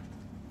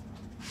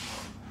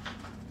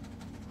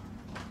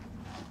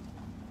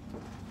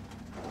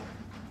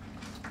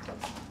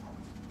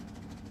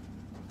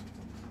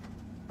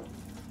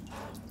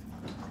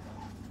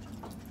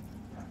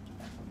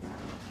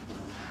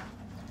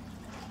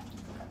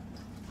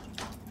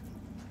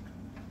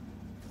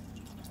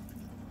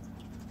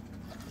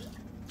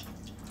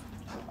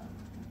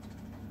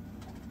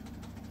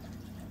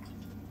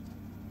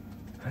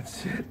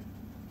 That's it.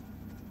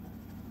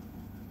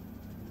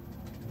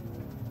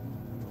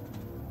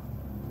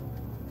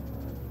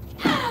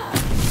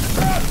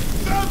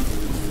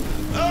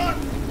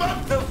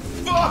 What the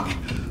fuck?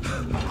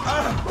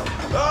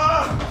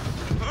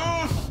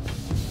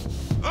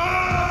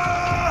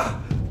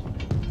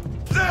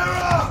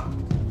 Sarah!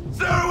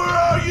 Sarah, where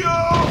are you?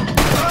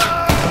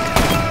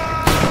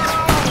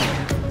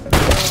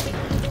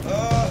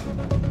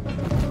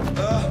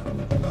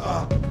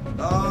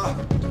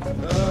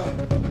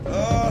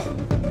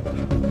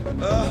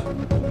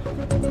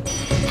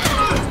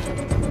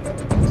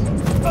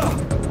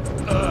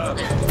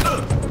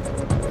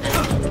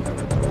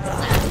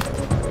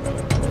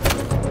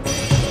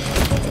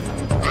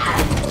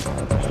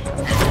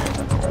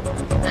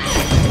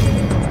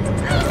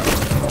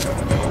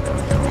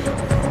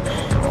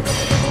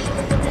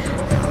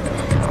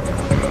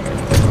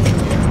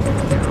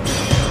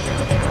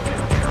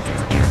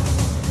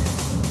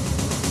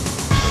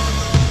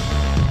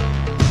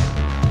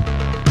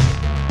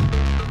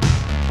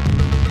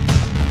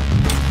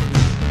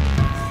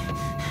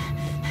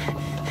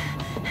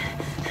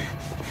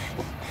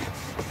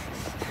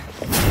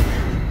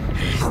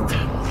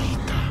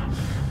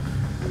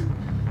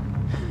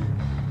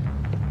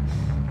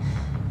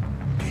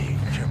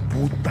 Pinche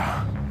puta.